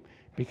shame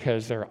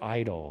because their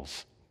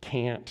idols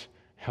can't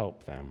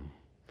help them.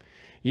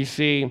 You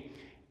see,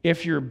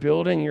 if you're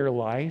building your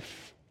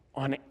life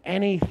on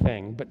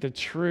anything but the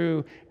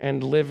true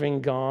and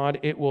living God,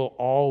 it will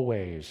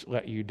always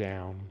let you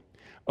down.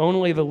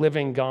 Only the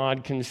living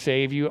God can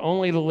save you.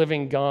 Only the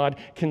living God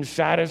can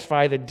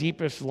satisfy the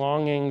deepest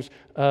longings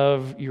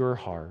of your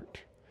heart.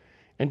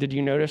 And did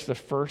you notice the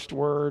first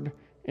word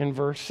in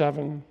verse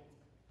 7?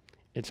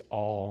 It's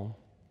all.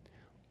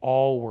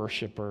 All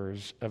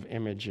worshipers of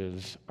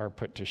images are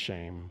put to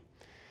shame.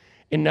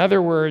 In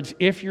other words,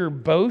 if you're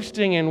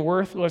boasting in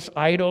worthless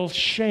idols,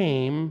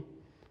 shame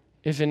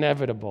is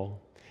inevitable.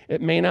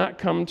 It may not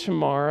come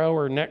tomorrow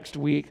or next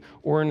week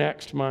or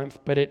next month,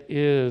 but it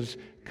is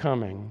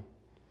coming.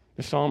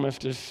 The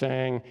psalmist is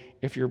saying,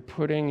 if you're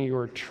putting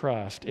your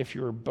trust, if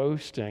you're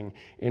boasting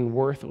in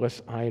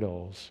worthless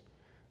idols,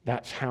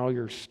 that's how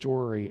your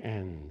story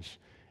ends.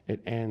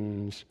 It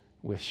ends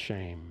with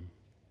shame.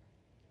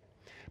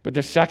 But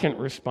the second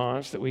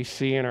response that we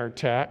see in our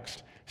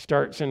text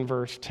starts in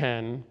verse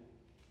 10,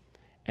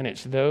 and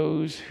it's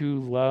those who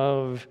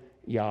love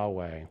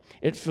Yahweh.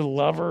 It's the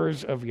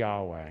lovers of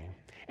Yahweh.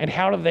 And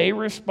how do they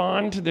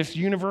respond to this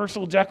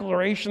universal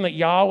declaration that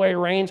Yahweh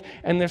reigns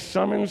and this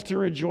summons to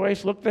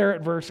rejoice? Look there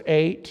at verse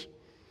 8.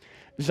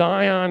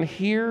 Zion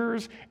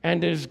hears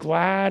and is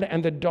glad,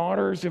 and the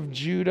daughters of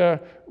Judah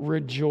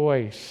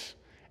rejoice.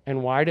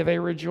 And why do they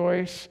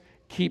rejoice?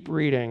 Keep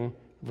reading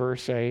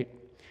verse 8.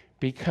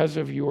 Because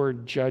of your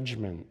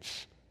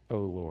judgments, O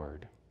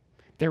Lord.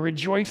 They're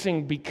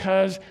rejoicing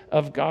because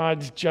of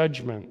God's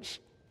judgments.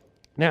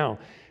 Now,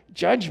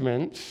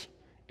 judgments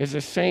is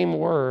the same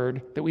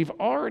word that we've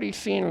already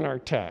seen in our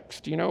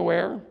text. Do you know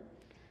where?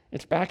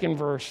 It's back in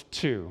verse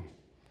 2.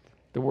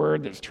 The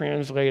word that's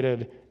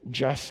translated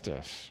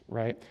justice,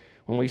 right?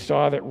 When we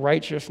saw that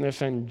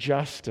righteousness and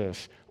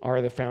justice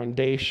are the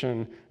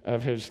foundation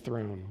of his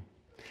throne.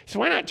 So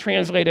why not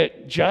translate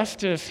it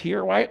justice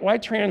here? Why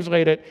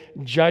translate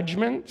it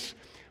judgments?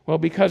 Well,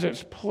 because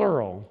it's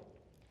plural.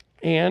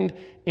 And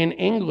in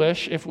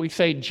English, if we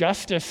say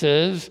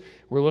justices,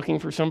 we're looking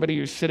for somebody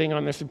who's sitting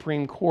on the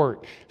Supreme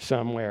Court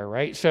somewhere,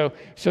 right? So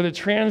the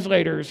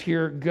translators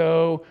here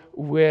go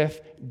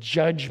with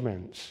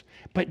judgments.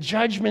 But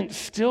judgment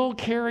still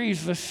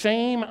carries the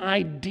same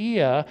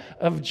idea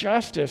of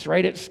justice,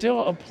 right? It's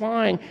still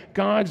applying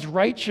God's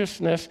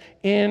righteousness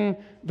in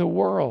the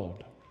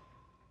world.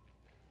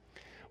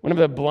 One of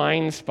the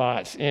blind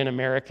spots in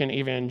American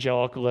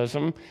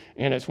evangelicalism,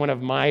 and it's one of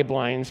my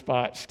blind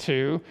spots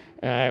too,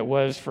 it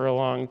was for a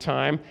long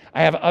time.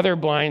 I have other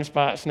blind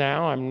spots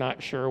now. I'm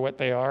not sure what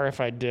they are. If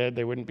I did,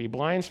 they wouldn't be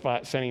blind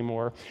spots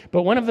anymore.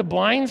 But one of the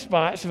blind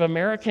spots of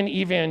American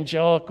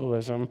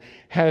evangelicalism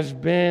has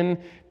been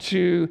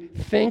to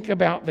think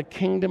about the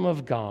kingdom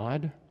of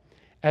God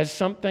as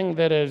something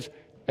that is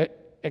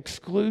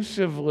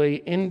exclusively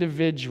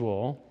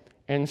individual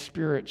and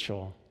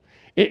spiritual.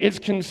 It's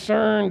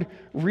concerned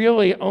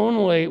really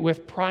only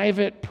with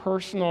private,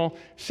 personal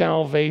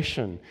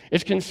salvation.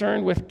 It's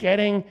concerned with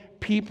getting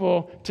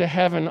people to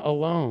heaven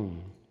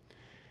alone.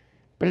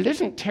 But it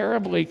isn't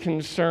terribly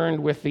concerned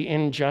with the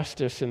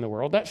injustice in the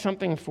world. That's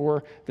something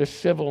for the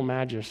civil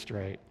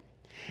magistrate.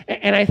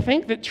 And I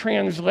think that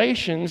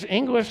translations,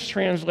 English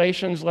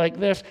translations like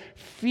this,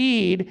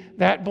 feed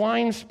that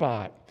blind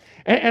spot.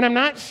 And I'm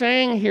not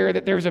saying here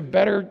that there's a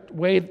better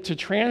way to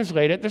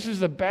translate it. This is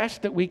the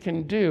best that we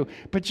can do.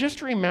 But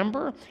just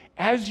remember,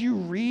 as you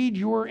read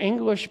your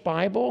English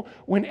Bible,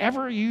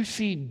 whenever you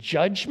see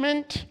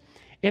judgment,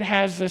 it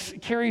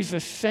carries the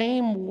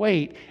same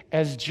weight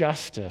as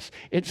justice.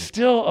 It's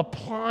still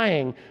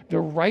applying the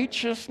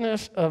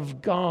righteousness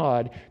of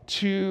God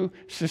to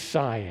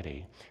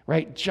society,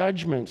 right?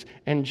 Judgments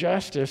and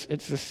justice,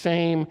 it's the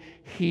same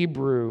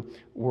Hebrew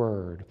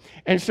word.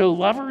 And so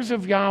lovers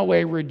of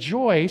Yahweh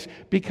rejoice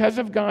because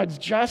of God's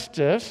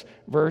justice,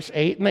 verse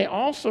 8, and they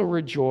also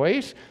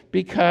rejoice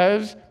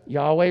because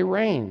Yahweh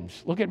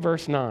reigns. Look at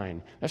verse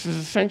 9. This is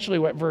essentially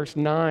what verse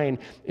 9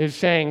 is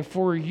saying.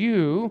 For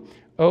you,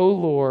 O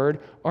Lord,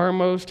 are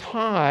most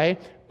high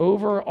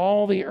over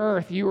all the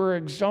earth. You are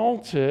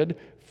exalted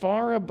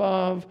far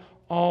above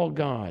all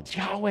gods.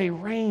 Yahweh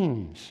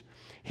reigns.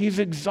 He's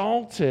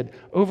exalted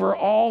over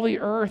all the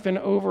earth and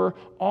over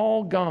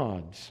all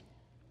gods.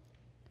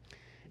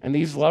 And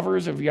these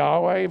lovers of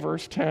Yahweh,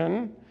 verse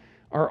 10,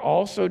 are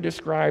also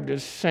described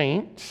as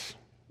saints,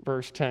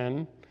 verse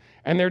 10.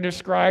 And they're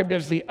described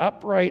as the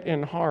upright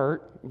in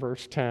heart,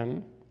 verse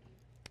 10.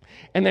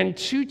 And then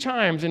 2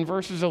 times in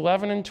verses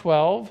 11 and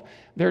 12,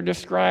 they're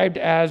described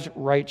as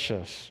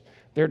righteous.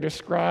 They're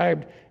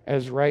described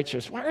as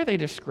righteous. Why are they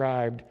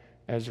described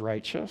as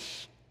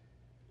righteous?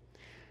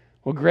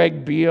 Well,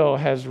 Greg Beale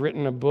has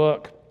written a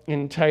book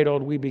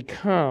entitled We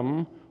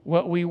Become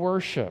What We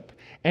Worship.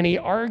 And he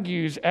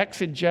argues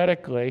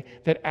exegetically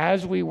that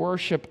as we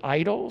worship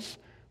idols,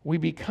 we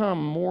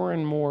become more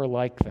and more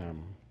like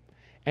them.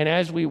 And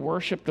as we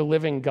worship the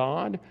living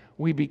God,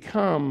 we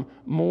become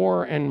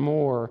more and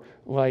more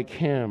like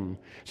him.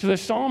 So the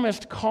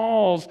psalmist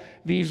calls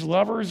these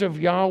lovers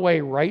of Yahweh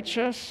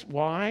righteous.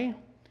 Why?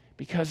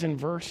 Because in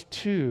verse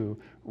 2,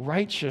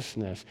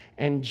 righteousness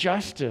and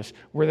justice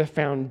were the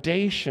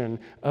foundation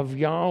of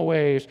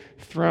Yahweh's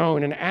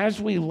throne. And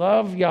as we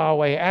love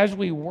Yahweh, as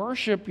we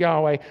worship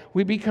Yahweh,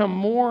 we become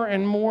more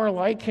and more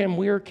like him.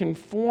 We are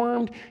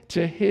conformed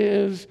to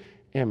his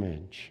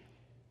image.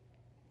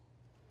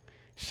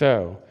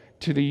 So,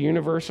 to the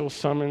universal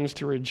summons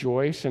to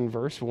rejoice in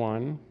verse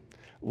 1,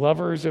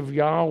 lovers of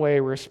Yahweh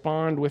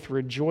respond with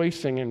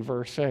rejoicing in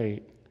verse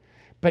 8.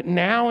 But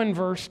now in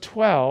verse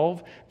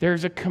 12,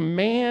 there's a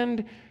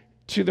command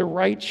to the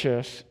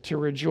righteous to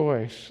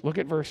rejoice. Look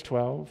at verse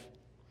 12.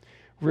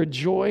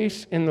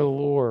 Rejoice in the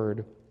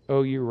Lord,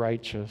 O you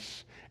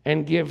righteous,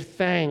 and give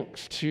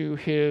thanks to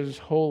his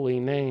holy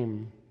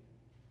name.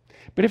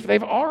 But if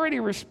they've already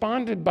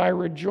responded by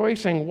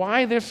rejoicing,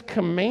 why this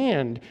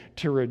command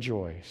to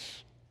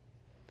rejoice?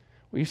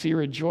 Well, you see,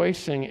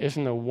 rejoicing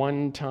isn't a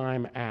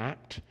one-time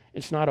act.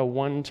 It's not a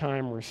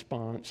one-time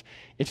response.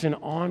 It's an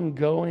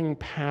ongoing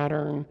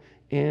pattern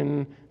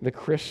in the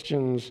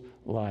Christian's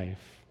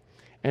life.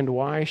 And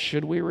why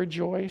should we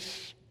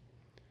rejoice?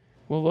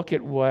 Well, look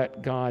at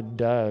what God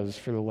does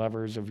for the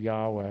lovers of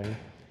Yahweh.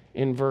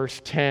 In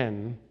verse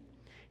 10,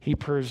 he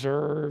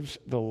preserves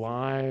the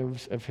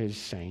lives of his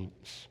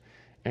saints,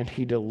 and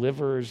he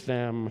delivers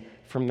them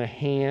from the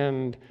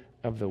hand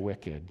of the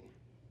wicked.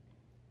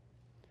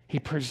 He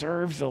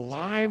preserves the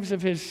lives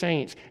of his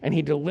saints, and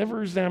he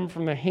delivers them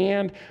from the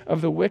hand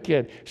of the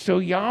wicked. So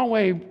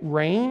Yahweh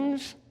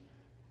reigns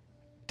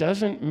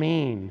doesn't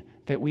mean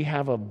that we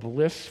have a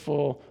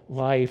blissful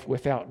life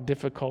without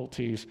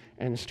difficulties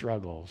and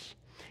struggles.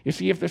 You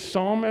see, if the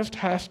psalmist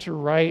has to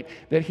write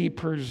that he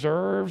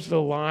preserves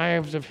the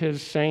lives of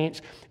his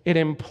saints, it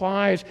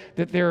implies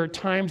that there are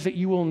times that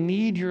you will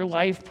need your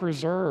life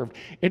preserved.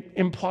 It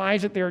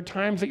implies that there are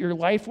times that your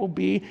life will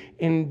be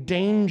in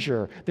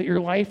danger, that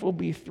your life will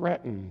be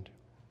threatened.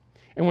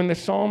 And when the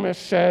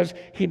psalmist says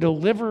he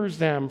delivers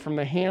them from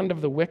the hand of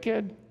the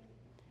wicked,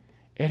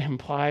 it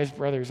implies,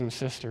 brothers and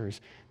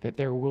sisters, that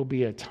there will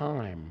be a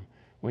time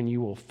when you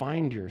will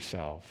find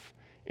yourself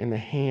in the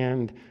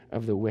hand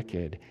of the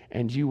wicked,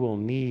 and you will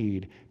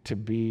need to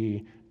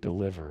be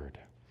delivered.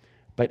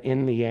 But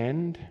in the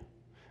end,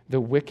 the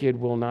wicked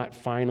will not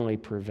finally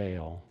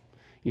prevail.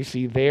 You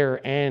see,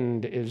 their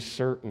end is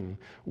certain.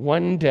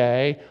 One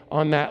day,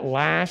 on that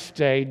last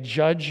day,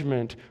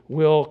 judgment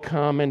will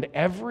come and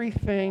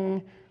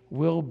everything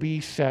will be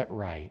set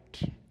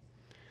right.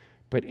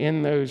 But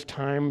in those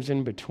times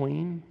in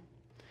between,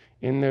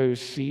 in those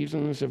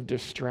seasons of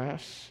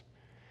distress,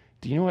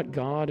 do you know what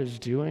God is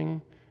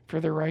doing for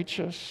the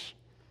righteous?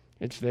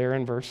 It's there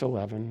in verse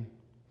 11.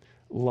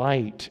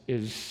 Light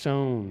is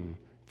sown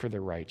for the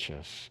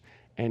righteous,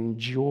 and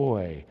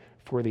joy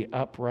for the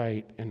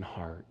upright in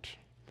heart.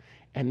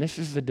 And this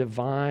is the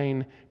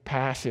divine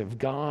passive.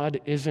 God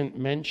isn't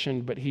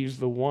mentioned, but he's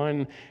the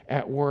one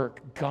at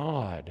work.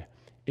 God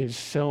is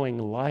sowing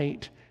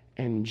light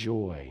and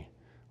joy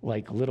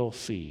like little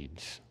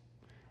seeds,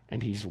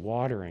 and he's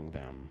watering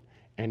them,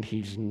 and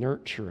he's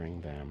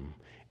nurturing them,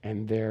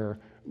 and they're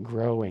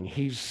growing.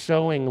 He's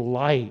sowing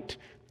light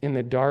in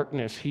the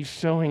darkness. He's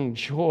sowing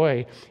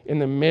joy in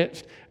the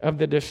midst of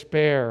the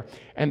despair.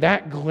 And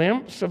that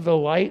glimpse of the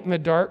light in the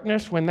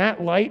darkness, when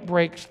that light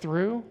breaks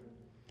through,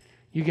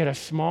 you get a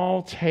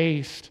small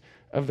taste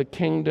of the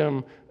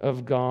kingdom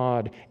of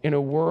God in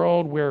a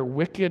world where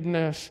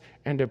wickedness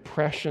and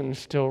oppression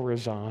still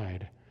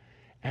reside.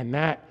 And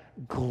that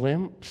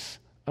glimpse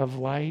of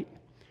light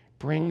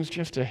brings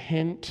just a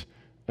hint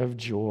of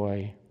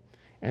joy.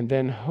 And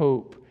then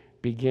hope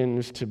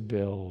begins to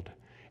build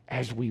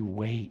as we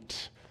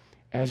wait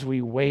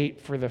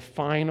for the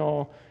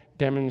final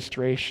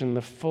demonstration,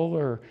 the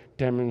fuller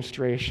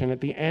demonstration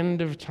at the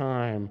end of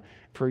time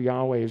for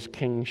Yahweh's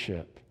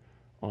kingship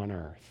on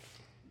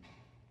earth.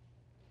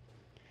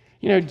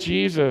 You know,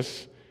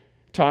 Jesus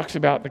talks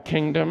about the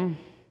kingdom.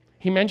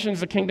 He mentions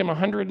the kingdom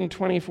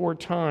 124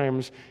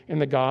 times in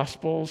the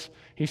Gospels.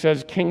 He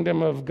says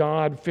kingdom of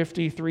God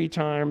 53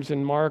 times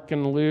in Mark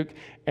and Luke,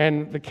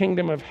 and the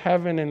kingdom of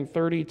heaven in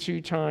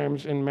 32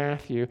 times in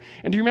Matthew.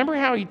 And do you remember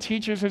how he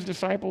teaches his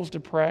disciples to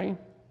pray?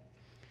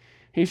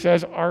 He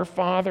says, "Our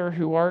Father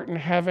who art in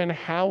heaven,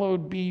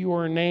 hallowed be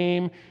your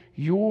name.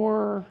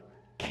 Your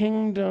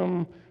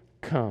kingdom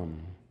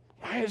come."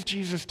 Why is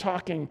Jesus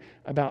talking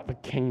about the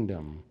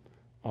kingdom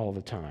all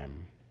the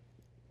time?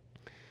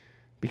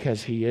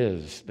 Because he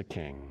is the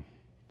king,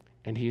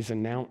 and he's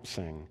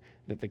announcing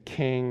that the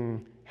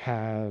king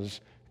has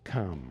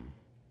come.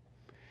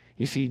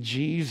 You see,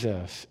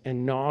 Jesus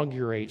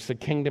inaugurates the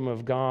kingdom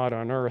of God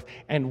on earth,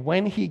 and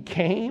when he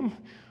came,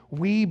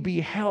 we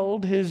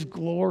beheld his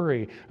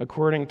glory,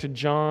 according to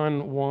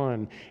John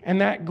 1. And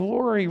that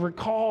glory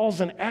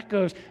recalls and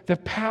echoes the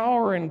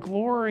power and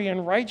glory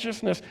and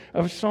righteousness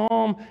of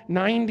Psalm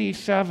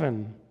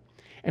 97.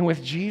 And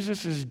with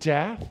Jesus'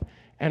 death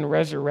and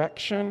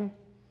resurrection,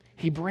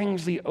 he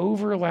brings the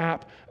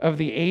overlap of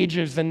the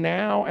ages, the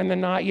now and the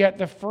not yet,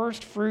 the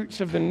first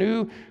fruits of the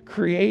new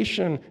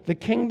creation. The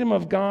kingdom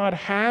of God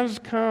has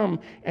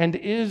come and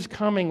is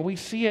coming. We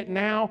see it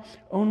now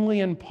only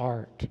in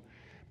part.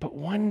 But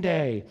one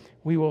day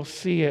we will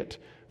see it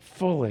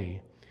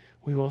fully.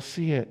 We will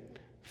see it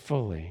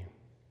fully.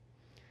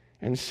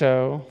 And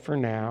so, for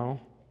now,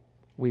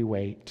 we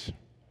wait.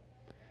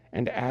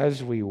 And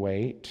as we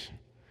wait,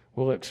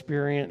 we'll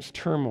experience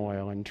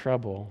turmoil and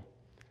trouble,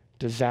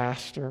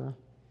 disaster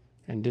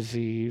and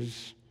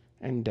disease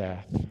and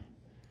death.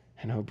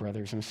 And oh,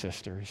 brothers and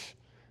sisters,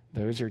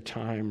 those are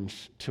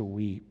times to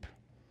weep.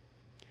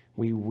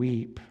 We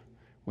weep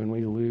when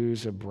we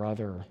lose a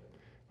brother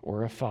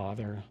or a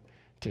father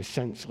to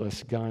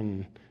senseless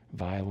gun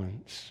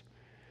violence.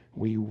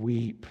 We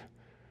weep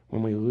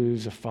when we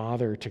lose a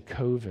father to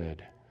COVID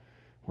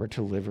or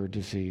to liver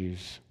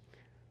disease.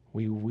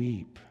 We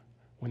weep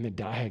when the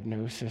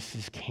diagnosis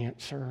is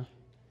cancer,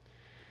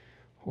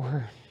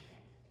 or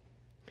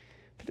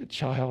that the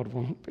child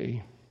won't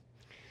be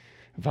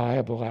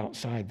viable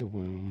outside the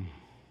womb.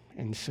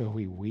 And so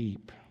we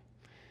weep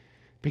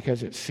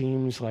because it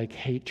seems like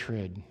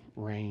hatred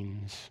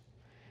reigns,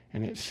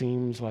 and it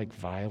seems like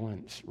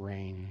violence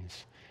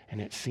reigns, and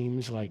it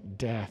seems like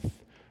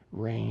death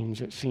reigns.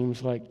 It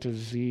seems like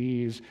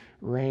disease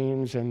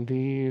reigns, and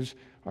these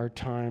are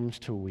times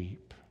to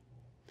weep.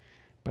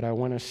 But I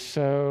want to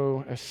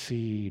sow a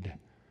seed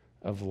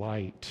of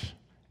light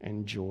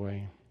and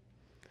joy.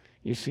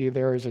 You see,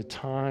 there is a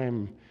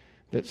time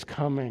that's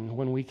coming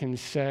when we can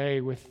say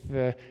with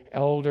the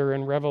elder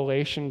in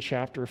Revelation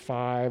chapter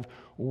 5,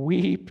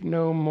 "Weep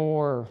no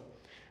more.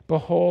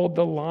 Behold,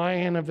 the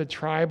Lion of the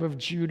tribe of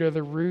Judah,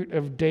 the Root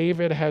of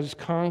David, has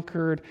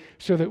conquered,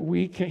 so that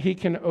he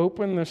can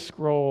open the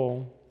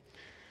scroll,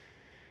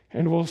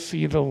 and we'll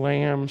see the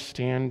Lamb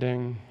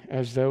standing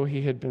as though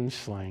he had been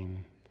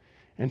slain.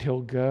 And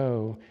he'll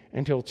go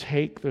and he'll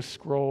take the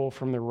scroll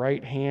from the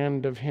right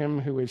hand of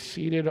him who is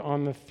seated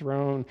on the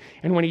throne.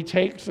 And when he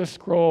takes the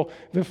scroll,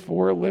 the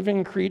 4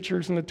 living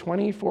creatures and the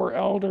 24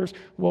 elders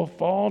will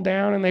fall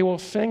down, and they will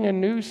sing a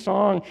new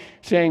song,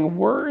 saying,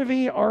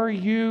 'Worthy are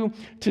you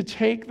to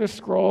take the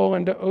scroll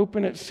and to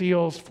open its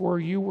seals, for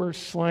you were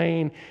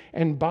slain,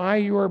 and by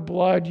your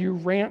blood you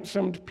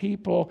ransomed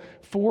people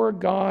for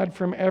God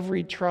from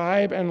every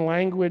tribe and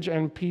language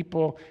and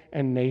people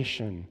and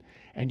nation.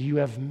 And you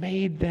have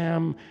made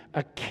them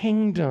a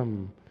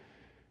kingdom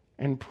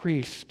and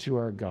priests to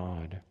our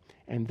God,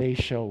 and they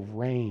shall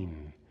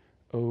reign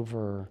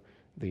over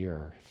the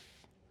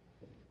earth.'"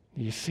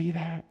 Do you see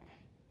that?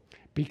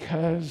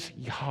 Because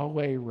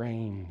Yahweh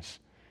reigns,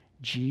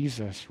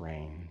 Jesus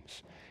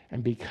reigns.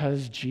 And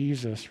because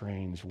Jesus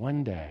reigns,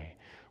 one day,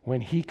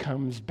 when he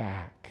comes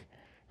back,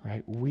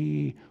 right,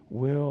 we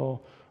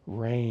will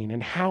reign.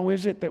 And how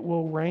is it that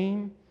we'll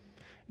reign?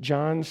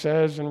 John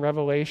says in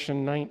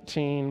Revelation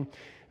 19,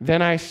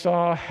 "Then I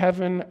saw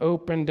heaven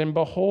opened, and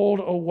behold,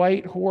 a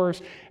white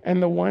horse,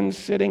 and the one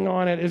sitting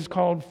on it is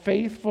called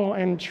Faithful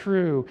and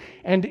True,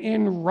 and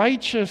in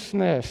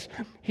righteousness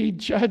he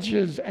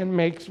judges and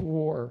makes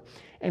war.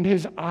 And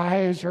his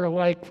eyes are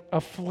like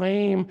a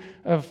flame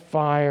of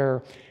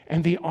fire.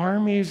 And the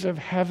armies of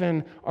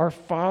heaven are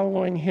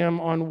following him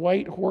on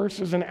white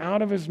horses, and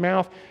out of his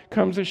mouth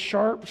comes a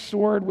sharp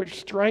sword which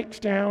strikes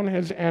down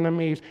his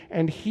enemies,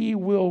 and he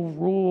will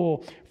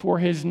rule. For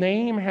his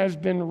name has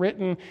been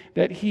written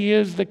that he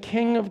is the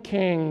King of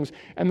kings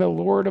and the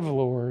Lord of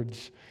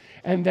lords."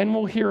 And then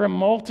we'll hear a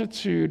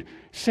multitude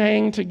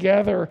saying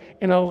together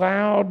in a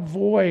loud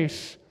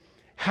voice,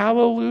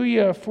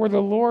 "Hallelujah, for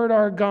the Lord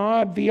our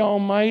God, the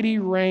Almighty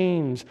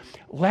reigns.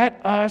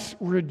 Let us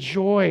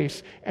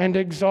rejoice and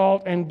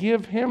exalt and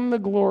give him the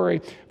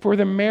glory, for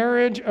the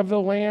marriage of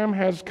the Lamb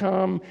has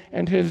come,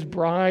 and his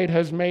bride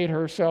has made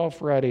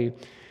herself ready.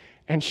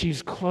 And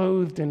she's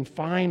clothed in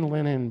fine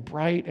linen,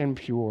 bright and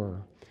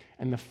pure.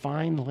 And the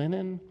fine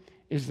linen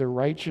is the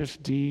righteous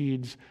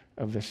deeds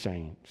of the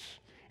saints."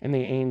 And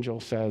the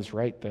angel says,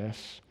 write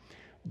this,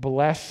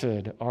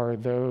 "Blessed are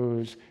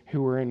those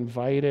who are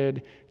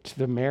invited to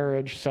the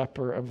marriage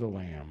supper of the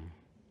Lamb."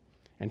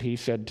 And he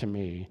said to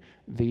me,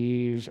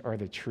 "These are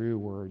the true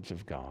words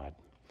of God."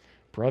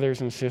 Brothers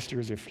and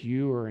sisters, if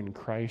you are in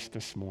Christ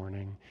this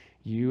morning,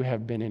 you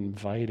have been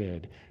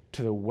invited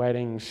to the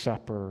wedding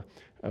supper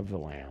of the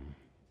Lamb.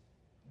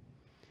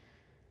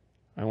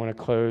 I want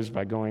to close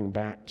by going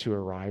back to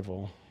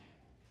arrival.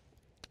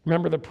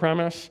 Remember the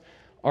premise?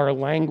 Our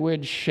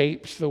language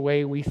shapes the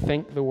way we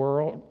think the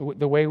world,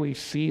 the way we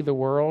see the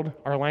world.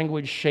 Our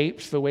language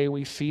shapes the way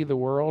we see the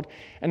world.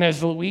 And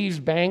as Louise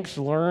Banks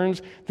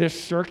learns this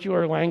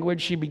circular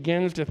language, she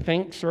begins to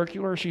think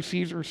circular. She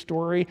sees her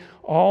story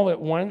all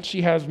at once.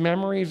 She has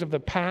memories of the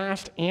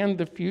past and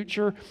the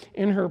future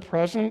in her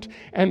present.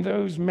 And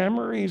those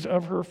memories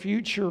of her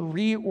future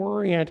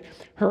reorient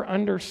her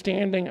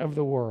understanding of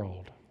the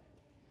world.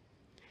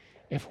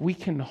 If we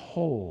can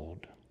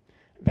hold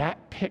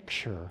that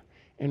picture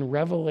in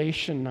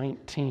Revelation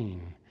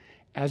 19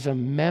 as a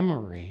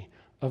memory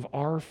of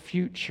our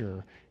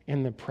future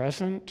in the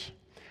present,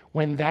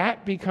 when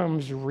that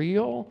becomes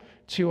real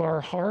to our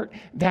heart,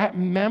 that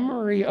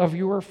memory of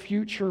your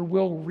future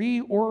will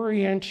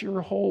reorient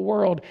your whole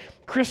world.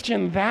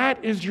 Christian,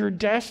 that is your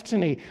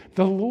destiny.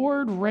 The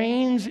Lord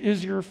reigns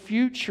is your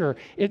future.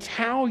 It's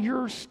how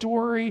your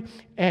story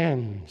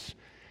ends.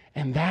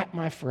 And that,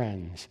 my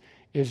friends,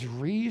 is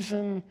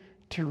reason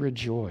to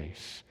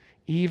rejoice,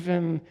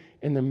 even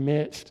in the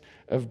midst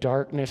of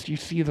darkness. You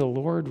see, the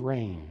Lord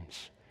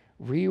reigns,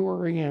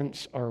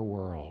 reorients our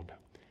world,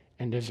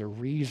 and is a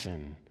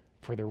reason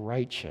for the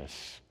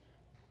righteous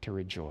to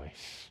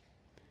rejoice.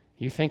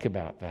 You think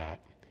about that.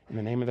 In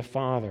the name of the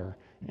Father,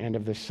 and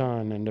of the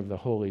Son, and of the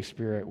Holy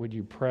Spirit, would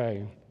you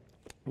pray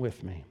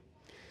with me?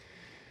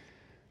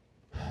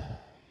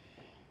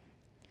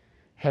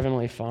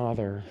 Heavenly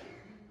Father,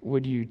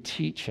 would you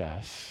teach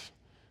us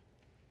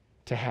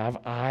to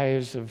have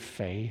eyes of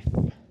faith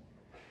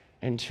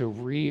and to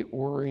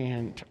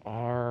reorient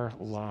our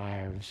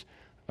lives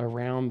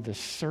around the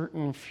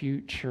certain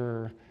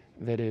future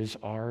that is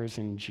ours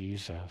in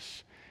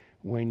Jesus,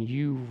 when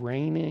you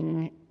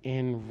reigning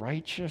in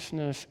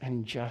righteousness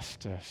and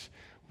justice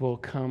will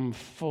come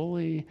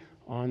fully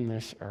on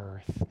this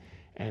earth,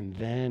 and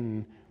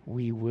then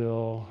we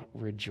will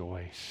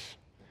rejoice.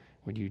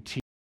 Would you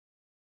teach